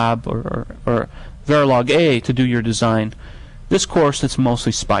MATLAB or Verilog A to do your design. This course, it's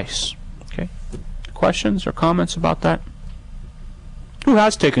mostly SPICE. Okay. Questions or comments about that? Who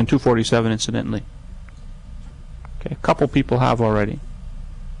has taken 247 incidentally? Okay, a couple people have already.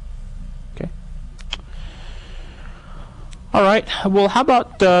 Okay. All right. Well, how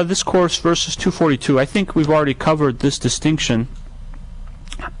about this course versus 242? I think we've already covered this distinction.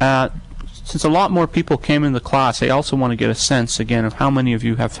 Since a lot more people came in the class, I also want to get a sense again of how many of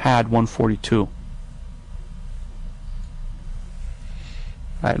you have had 142.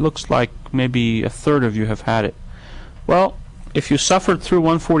 It looks like maybe a third of you have had it. Well, if you suffered through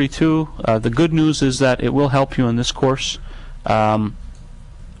 142, the good news is that it will help you in this course.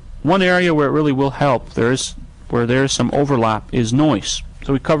 one area where it really will help, where there is some overlap, is noise.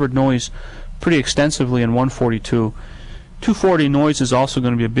 So we covered noise pretty extensively in 142. 240 noise is also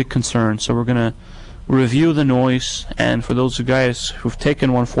going to be a big concern, so we're going to review the noise, and for those guys who've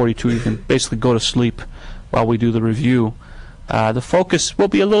taken 142, you can basically go to sleep while we do the review. The focus will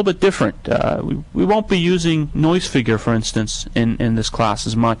be a little bit different. We won't be using noise figure, for instance, in this class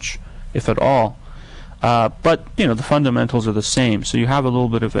as much, if at all. But you know, the fundamentals are the same, so you have a little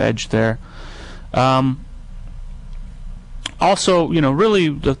bit of edge there. Also, you know, really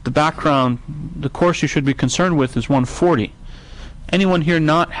the background, the course you should be concerned with is 140. Anyone here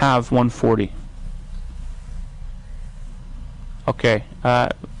not have 140? Okay,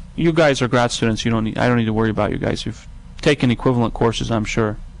 you guys are grad students. I don't need to worry about you guys. You've taken equivalent courses, I'm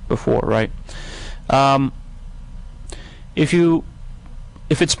sure, before, right?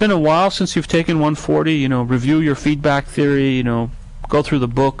 If it's been a while since you've taken 140, you know, review your feedback theory. You know, go through the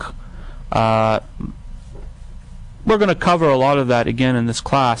book. We're going to cover a lot of that again in this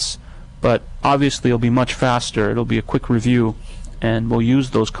class, but obviously it'll be much faster. It'll be a quick review, and we'll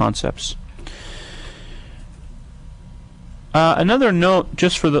use those concepts. Another note,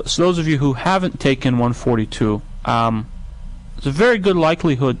 just for those of you who haven't taken 142, there's a very good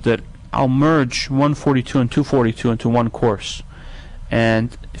likelihood that I'll merge 142 and 242 into one course.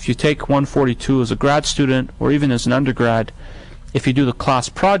 And if you take 142 as a grad student, or even as an undergrad, if you do the class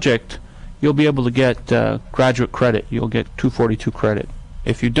project, you'll be able to get graduate credit. You'll get 242 credit.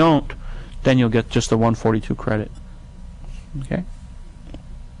 If you don't, then you'll get just the 142 credit. Okay.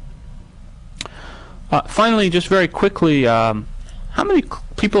 Finally, just very quickly, how many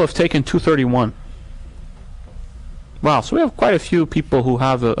people have taken 231? Wow, so we have quite a few people who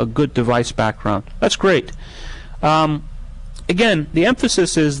have a good device background. That's great. Again, the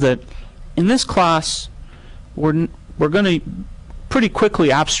emphasis is that in this class, we're going to pretty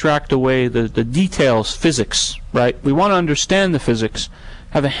quickly abstract away the details, physics, right? We want to understand the physics,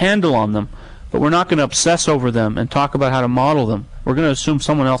 have a handle on them, but we're not going to obsess over them and talk about how to model them. We're going to assume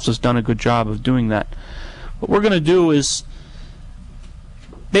someone else has done a good job of doing that. What we're going to do is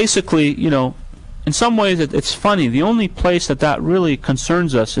basically, you know, in some ways it's funny. The only place that really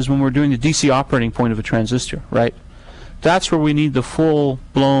concerns us is when we're doing the DC operating point of a transistor, right? That's where we need the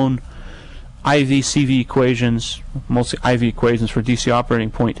full-blown IV, CV equations, mostly IV equations for DC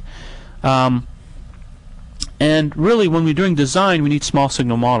operating point. And really, when we're doing design, we need small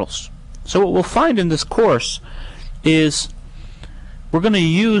signal models. So what we'll find in this course is we're going to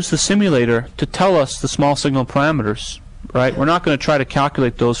use the simulator to tell us the small signal parameters, right? We're not going to try to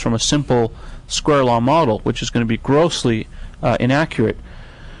calculate those from a simple square law model, which is going to be grossly inaccurate.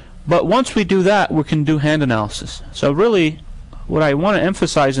 But once we do that, we can do hand analysis. So really, what I want to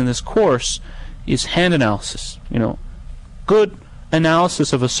emphasize in this course is hand analysis. You know, good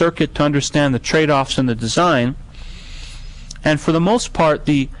analysis of a circuit to understand the trade-offs in the design. And for the most part,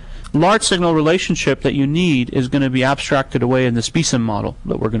 the large signal relationship that you need is going to be abstracted away in the SPISM model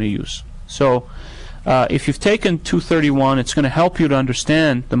that we're going to use. So if you've taken 231, it's going to help you to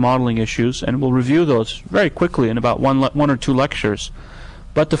understand the modeling issues, and we'll review those very quickly in about one or two lectures.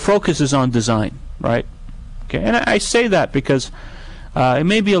 But the focus is on design, right? Okay, and I say that because it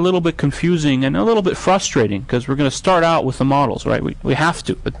may be a little bit confusing and a little bit frustrating, because we're going to start out with the models, right? We have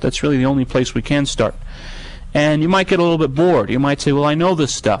to, but that's really the only place we can start. And you might get a little bit bored. You might say, well, I know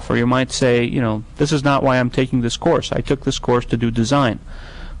this stuff. Or you might say, you know, this is not why I'm taking this course. I took this course to do design.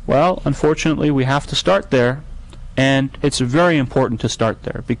 Well, unfortunately, we have to start there, and it's very important to start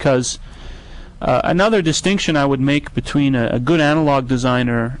there, because another distinction I would make between a good analog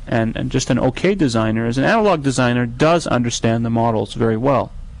designer and just an okay designer is an analog designer does understand the models very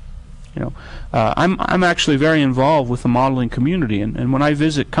well. You know, I'm actually very involved with the modeling community, and when I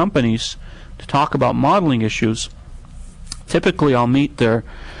visit companies to talk about modeling issues, typically I'll meet their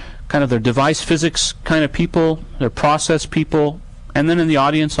device physics kind of people, their process people, and then in the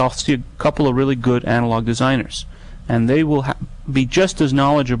audience I'll see a couple of really good analog designers, and they will be just as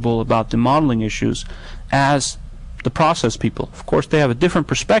knowledgeable about the modeling issues as the process people. Of course, they have a different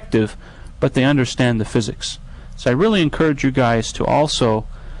perspective, but they understand the physics. So I really encourage you guys to also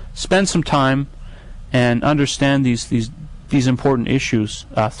spend some time and understand these important issues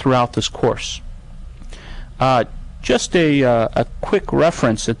throughout this course. Just a quick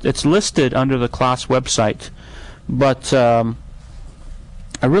reference. It's listed under the class website, but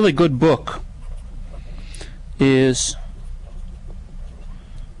a really good book is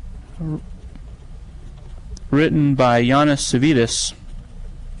written by Yanis Savidis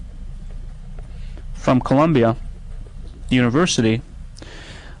from Columbia University.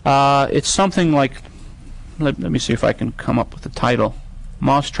 It's something like, let me see if I can come up with the title.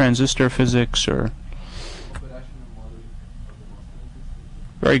 MOS transistor physics, or...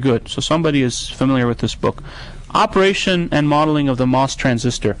 Very good. So somebody is familiar with this book. Operation and Modeling of the MOS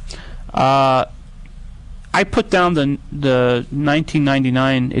Transistor. I put down the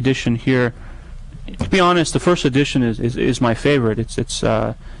 1999 edition here. To be honest, the first edition is my favorite. It's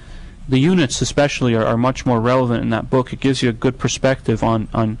the units especially are much more relevant in that book. It gives you a good perspective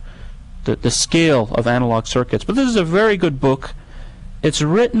on the scale of analog circuits. But this is a very good book. It's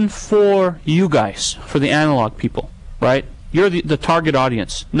written for you guys, for the analog people, right? You're the target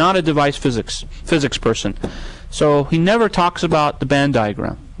audience, not a device physics person. So he never talks about the band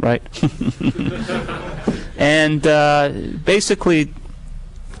diagram, right? And basically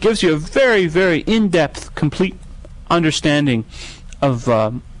gives you a very, very in-depth, complete understanding of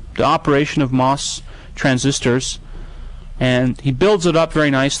the operation of MOS transistors. And he builds it up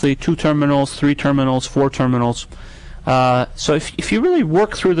very nicely, 2 terminals, 3 terminals, 4 terminals. So if you really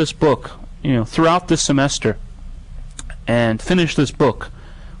work through this book, throughout this semester, and finish this book,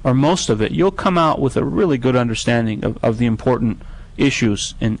 or most of it, you'll come out with a really good understanding of the important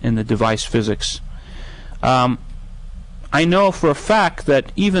issues in the device physics. I know for a fact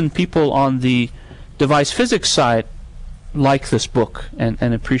that even people on the device physics side like this book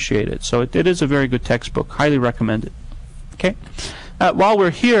and appreciate it. So it is a very good textbook. Highly recommend it. Okay. While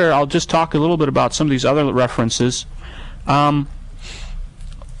we're here, I'll just talk a little bit about some of these other references.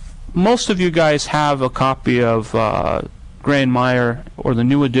 Most of you guys have a copy of Gray and Meyer, or the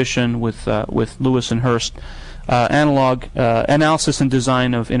new edition with Lewis and Hurst, Analog Analysis and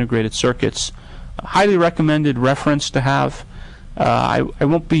Design of Integrated Circuits. Highly recommended reference to have. I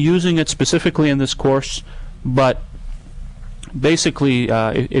won't be using it specifically in this course, but basically,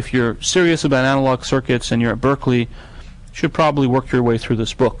 if you're serious about analog circuits and you're at Berkeley, you should probably work your way through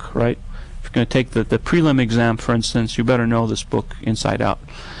this book, right? If you're going to take the prelim exam, for instance, you better know this book inside out.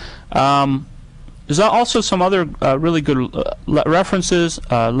 There's also some other really good references.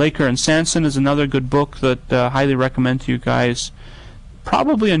 Laker and Sanson is another good book that I highly recommend to you guys.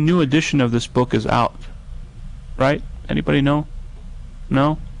 Probably a new edition of this book is out, right? Anybody know?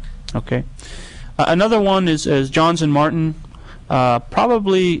 No? Okay. Another one is Johns and Martin.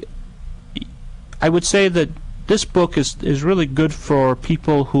 Probably, I would say that this book is really good for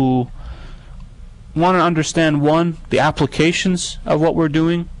people who want to understand, one, the applications of what we're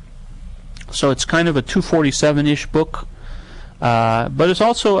doing. So it's kind of a 247-ish book, but it's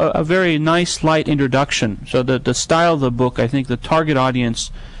also a very nice, light introduction. So the style of the book, I think the target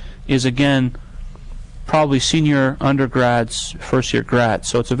audience is, again, probably senior undergrads, first-year grads.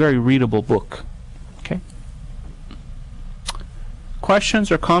 So it's a very readable book. Okay.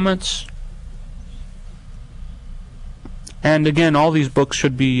 Questions or comments? And again, all these books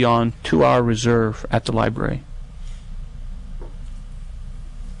should be on 2-hour reserve at the library.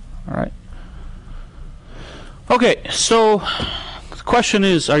 All right. Okay, so the question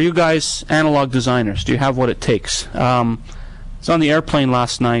is, are you guys analog designers? Do you have what it takes? I was on the airplane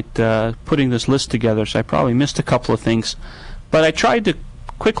last night putting this list together, so I probably missed a couple of things. But I tried to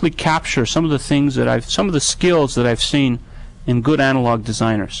quickly capture some of the things that some of the skills that I've seen in good analog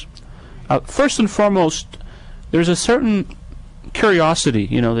designers. First and foremost, there's a certain curiosity,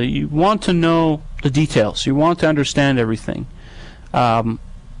 that you want to know the details. You want to understand everything.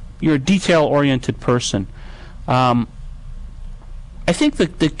 You're a detail-oriented person. I think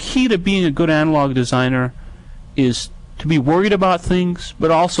the key to being a good analog designer is to be worried about things,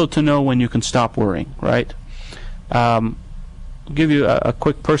 but also to know when you can stop worrying, right? I'll give you a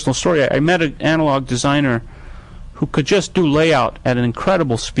quick personal story. I met an analog designer who could just do layout at an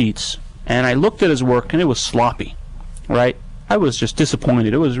incredible speeds, and I looked at his work and it was sloppy, right? I was just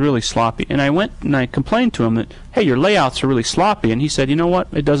disappointed. It was really sloppy, and I went and I complained to him that, hey, your layouts are really sloppy, and he said, you know what,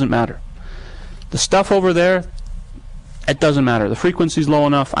 it doesn't matter. The stuff over there, it doesn't matter. The frequency's low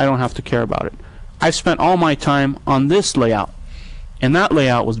enough, I don't have to care about it. I've spent all my time on this layout, and that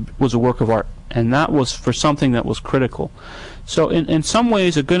layout was a work of art, and that was for something that was critical. So in some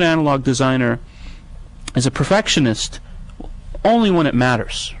ways, a good analog designer is a perfectionist only when it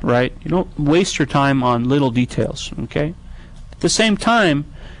matters, right? You don't waste your time on little details, okay? At the same time,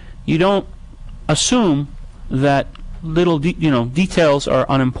 you don't assume that little details are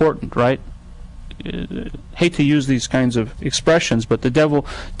unimportant, right? Hate to use these kinds of expressions, but the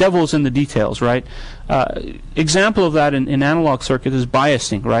devil's in the details, right? Example of that in analog circuits is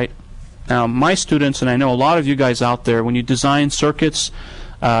biasing, right? Now, my students, and I know a lot of you guys out there, when you design circuits,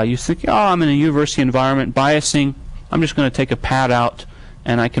 you think, oh, I'm in a university environment, biasing, I'm just going to take a pad out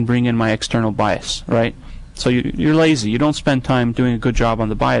and I can bring in my external bias, right? So you're lazy. You don't spend time doing a good job on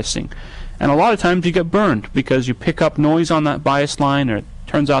the biasing. And a lot of times you get burned because you pick up noise on that bias line, or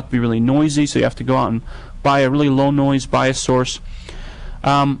turns out to be really noisy, so you have to go out and buy a really low noise bias source.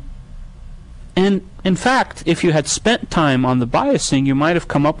 And in fact, if you had spent time on the biasing, you might have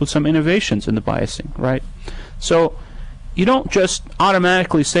come up with some innovations in the biasing, right? So you don't just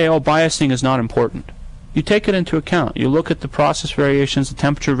automatically say, oh, biasing is not important. You take it into account. You look at the process variations, the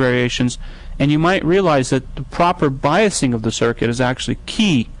temperature variations, and you might realize that the proper biasing of the circuit is actually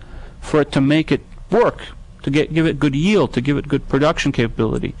key for it to make it work, to give it good yield, to give it good production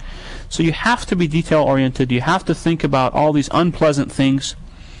capability. So you have to be detail-oriented. You have to think about all these unpleasant things.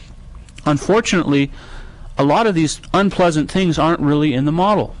 Unfortunately, a lot of these unpleasant things aren't really in the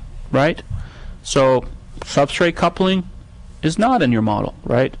model, right? So substrate coupling is not in your model,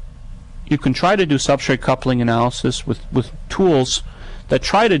 right? You can try to do substrate coupling analysis with tools that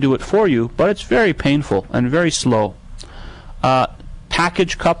try to do it for you, but it's very painful and very slow.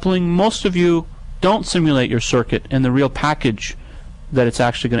 Package coupling, most of you don't simulate your circuit in the real package that it's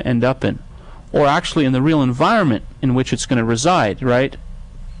actually going to end up in, or actually in the real environment in which it's going to reside, right?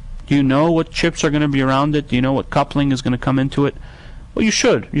 Do you know what chips are going to be around it? Do you know what coupling is going to come into it? Well, you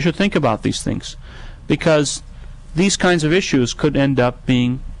should. You should think about these things, because these kinds of issues could end up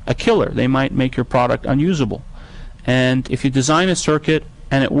being a killer. They might make your product unusable. And if you design a circuit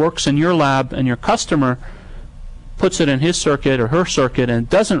and it works in your lab and your customer puts it in his circuit or her circuit and it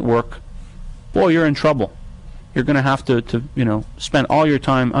doesn't work, boy, you're in trouble. You're going to have to spend all your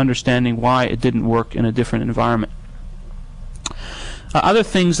time understanding why it didn't work in a different environment. Other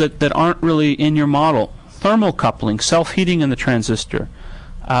things that aren't really in your model: thermal coupling, self-heating in the transistor,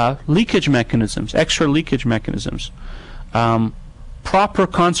 leakage mechanisms, extra leakage mechanisms, proper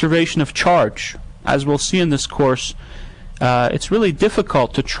conservation of charge. As we'll see in this course, it's really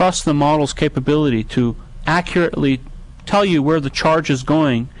difficult to trust the model's capability to accurately tell you where the charge is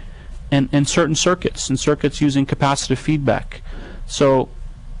going in certain circuits, using capacitive feedback. So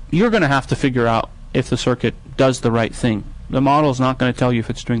you're going to have to figure out if the circuit does the right thing. The model is not going to tell you if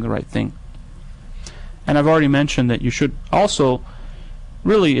it's doing the right thing. And I've already mentioned that you should also,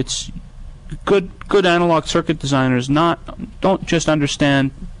 really, it's good analog circuit designers don't just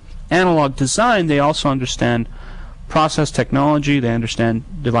understand analog design, they also understand process technology, they understand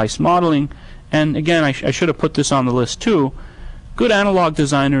device modeling. And again, I should have put this on the list too. Good analog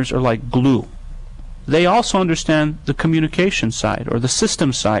designers are like glue. They also understand the communication side or the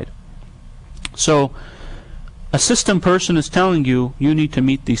system side. So a system person is telling you need to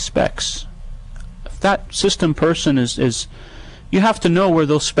meet these specs. If that system person is you have to know where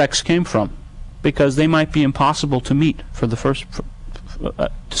those specs came from, because they might be impossible to meet for the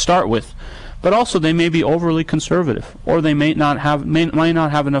to start with, but also they may be overly conservative, or they might not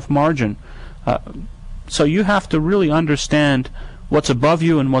have enough margin. So you have to really understand what's above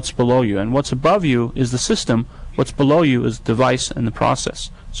you and what's below you. And what's above you is the system. What's below you is the device and the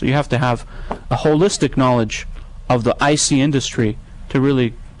process. So you have to have a holistic knowledge of the IC industry to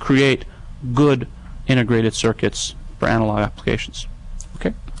really create good integrated circuits for analog applications.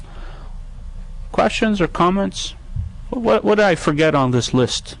 Okay? Questions or comments? What did I forget on this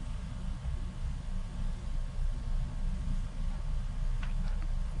list?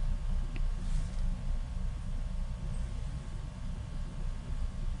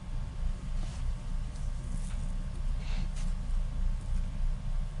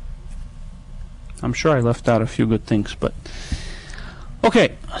 I'm sure I left out a few good things, but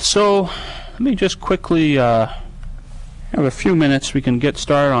okay, so let me just quickly have a few minutes. We can get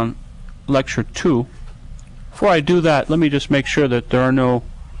started on lecture 2. Before I do that, let me just make sure that there are no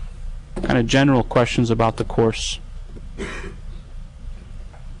kind of general questions about the course.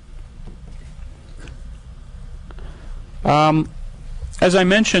 As I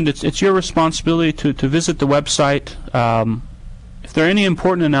mentioned, it's your responsibility to visit the website. If there are any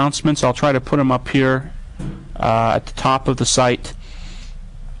important announcements, I'll try to put them up here at the top of the site.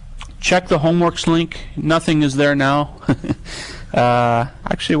 Check the homeworks link. Nothing is there now.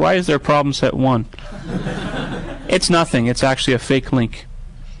 Actually, why is there problem set 1? It's nothing. It's actually a fake link.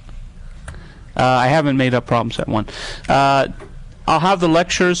 I haven't made up problem set 1. I'll have the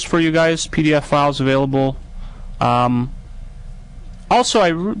lectures for you guys, PDF files available. Also,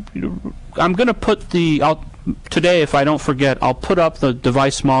 I'm going to put today, if I don't forget, I'll put up the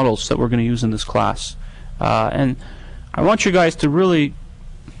device models that we're going to use in this class. And I want you guys to really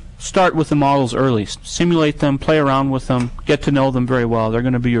start with the models early. Simulate them, play around with them, get to know them very well. They're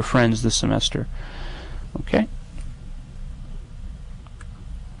going to be your friends this semester. Okay?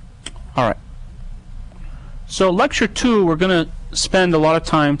 All right. So lecture 2, we're going to spend a lot of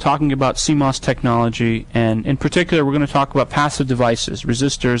time talking about CMOS technology, and in particular we're going to talk about passive devices,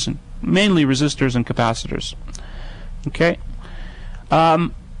 resistors, and mainly resistors and capacitors. Okay?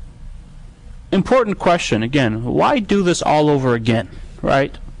 Important question, again, why do this all over again,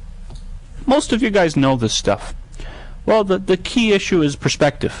 right? Most of you guys know this stuff. Well, the key issue is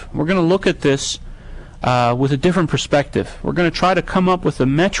perspective. We're going to look at this with a different perspective. We're going to try to come up with the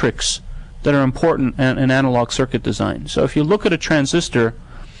metrics that are important in analog circuit design. So if you look at a transistor,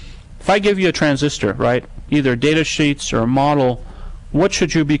 if I give you a transistor, right, either data sheets or a model, what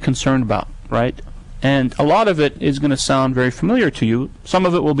should you be concerned about, right? And a lot of it is going to sound very familiar to you. Some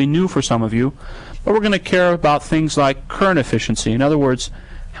of it will be new for some of you, but we're going to care about things like current efficiency. In other words,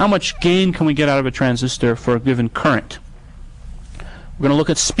 how much gain can we get out of a transistor for a given current? We're going to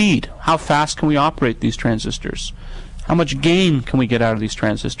look at speed. How fast can we operate these transistors? How much gain can we get out of these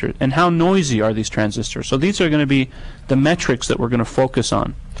transistors? And how noisy are these transistors? So these are going to be the metrics that we're going to focus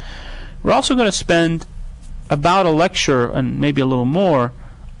on. We're also going to spend about a lecture and maybe a little more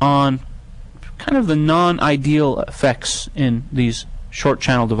on kind of the non-ideal effects in these short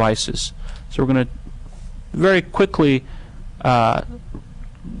channel devices. So we're going to very quickly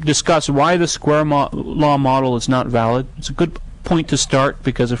discuss why the square law model is not valid. It's a good point to start,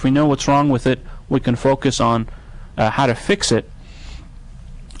 because if we know what's wrong with it, we can focus on how to fix it.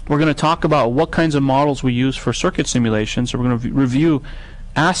 We're going to talk about what kinds of models we use for circuit simulations. So we're going to review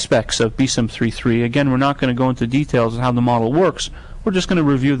aspects of BSIM 3.3. Again, we're not going to go into details of how the model works. We're just going to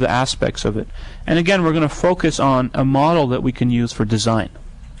review the aspects of it. And again, we're going to focus on a model that we can use for design.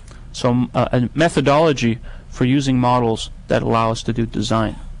 So a methodology for using models that allow us to do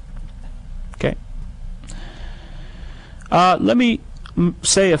design. Okay. Let me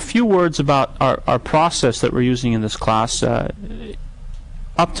say a few words about our process that we're using in this class.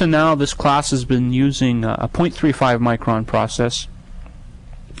 Up to now, this class has been using a 0.35 micron process,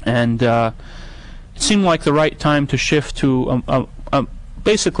 and it seemed like the right time to shift to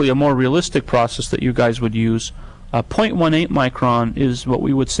basically a more realistic process that you guys would use. 0.18 micron is what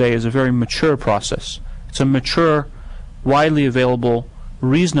we would say is a very mature process. It's a mature, widely available,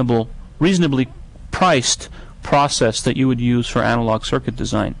 reasonably priced process that you would use for analog circuit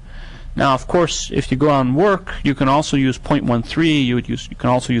design. Now, of course, if you go on work, you can also use 0.13. You can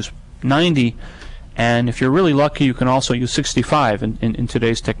also use 90, and if you're really lucky, you can also use 65 in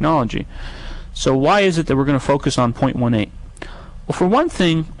today's technology. So why is it that we're going to focus on 0.18? Well, for one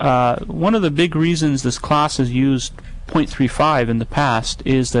thing, one of the big reasons this class has used 0.35 in the past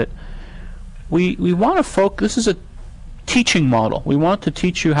is that we want to focus. This is a teaching model. We want to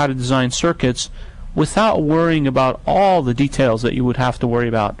teach you how to design circuits without worrying about all the details that you would have to worry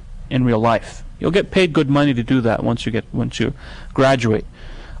about in real life. You'll get paid good money to do that once you graduate.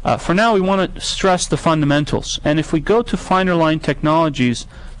 For now, we want to stress the fundamentals. And if we go to finer line technologies,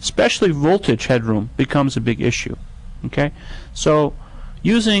 especially voltage headroom becomes a big issue. Okay, so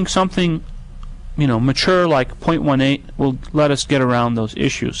using something mature like 0.18 will let us get around those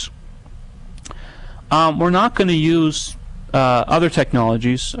issues. We're not going to use other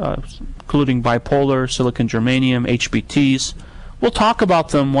technologies, including bipolar, silicon germanium, HBTs. We'll talk about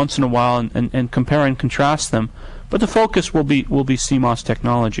them once in a while and compare and contrast them, but the focus will be CMOS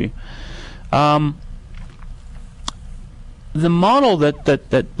technology. The model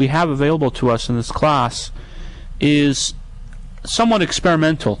that we have available to us in this class is somewhat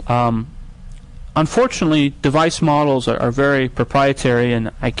experimental. Unfortunately, device models are very proprietary,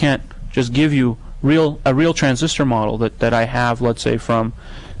 and I can't just give you a real transistor model that I have, let's say, from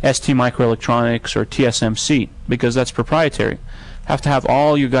ST Microelectronics or TSMC, because that's proprietary. Have to have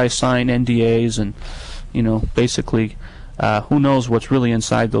all you guys sign NDAs, and basically who knows what's really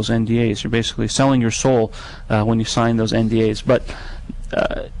inside those NDAs. You're basically selling your soul when you sign those NDAs. But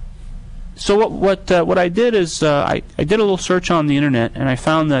so what I did is I did a little search on the internet, and I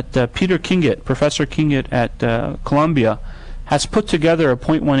found that Peter Kingett, Professor Kingett at Columbia, has put together a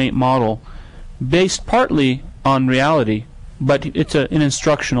 0.18 model based partly on reality, but it's an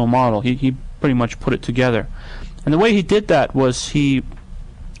instructional model. He pretty much put it together. And the way he did that was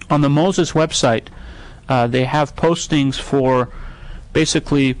on the Moses website, they have postings for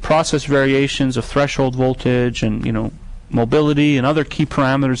basically process variations of threshold voltage and mobility and other key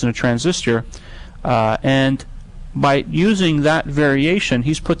parameters in a transistor, and by using that variation,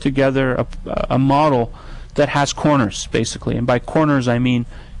 he's put together a model that has corners, basically. And by corners, I mean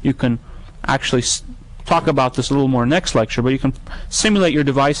you can actually talk about this a little more next lecture, but you can simulate your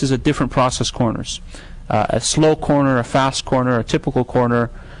devices at different process corners. A slow corner, a fast corner, a typical corner.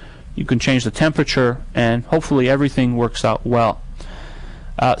 You can change the temperature, and hopefully everything works out well.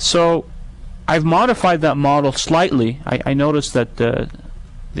 So I've modified that model slightly. I noticed that the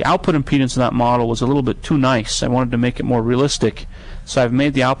output impedance of that model was a little bit too nice. I wanted to make it more realistic, so I've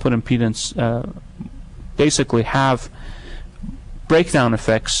made the output impedance basically have breakdown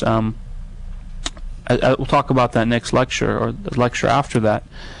effects. We'll talk about that next lecture, or the lecture after that.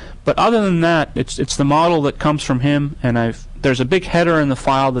 But other than that, it's the model that comes from him, and there's a big header in the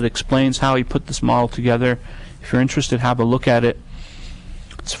file that explains how he put this model together. If you're interested, have a look at it.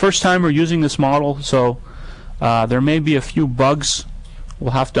 It's the first time we're using this model, so there may be a few bugs.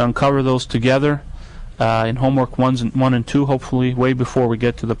 We'll have to uncover those together in homework 1 and 2, hopefully way before we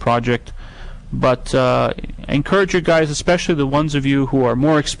get to the project. But I encourage you guys, especially the ones of you who are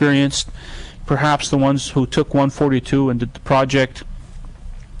more experienced, perhaps the ones who took 142 and did the project.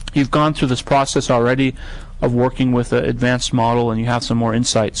 You've gone through this process already of working with an advanced model, and you have some more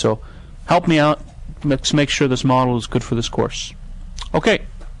insight. So help me out. Let's make sure this model is good for this course. Okay.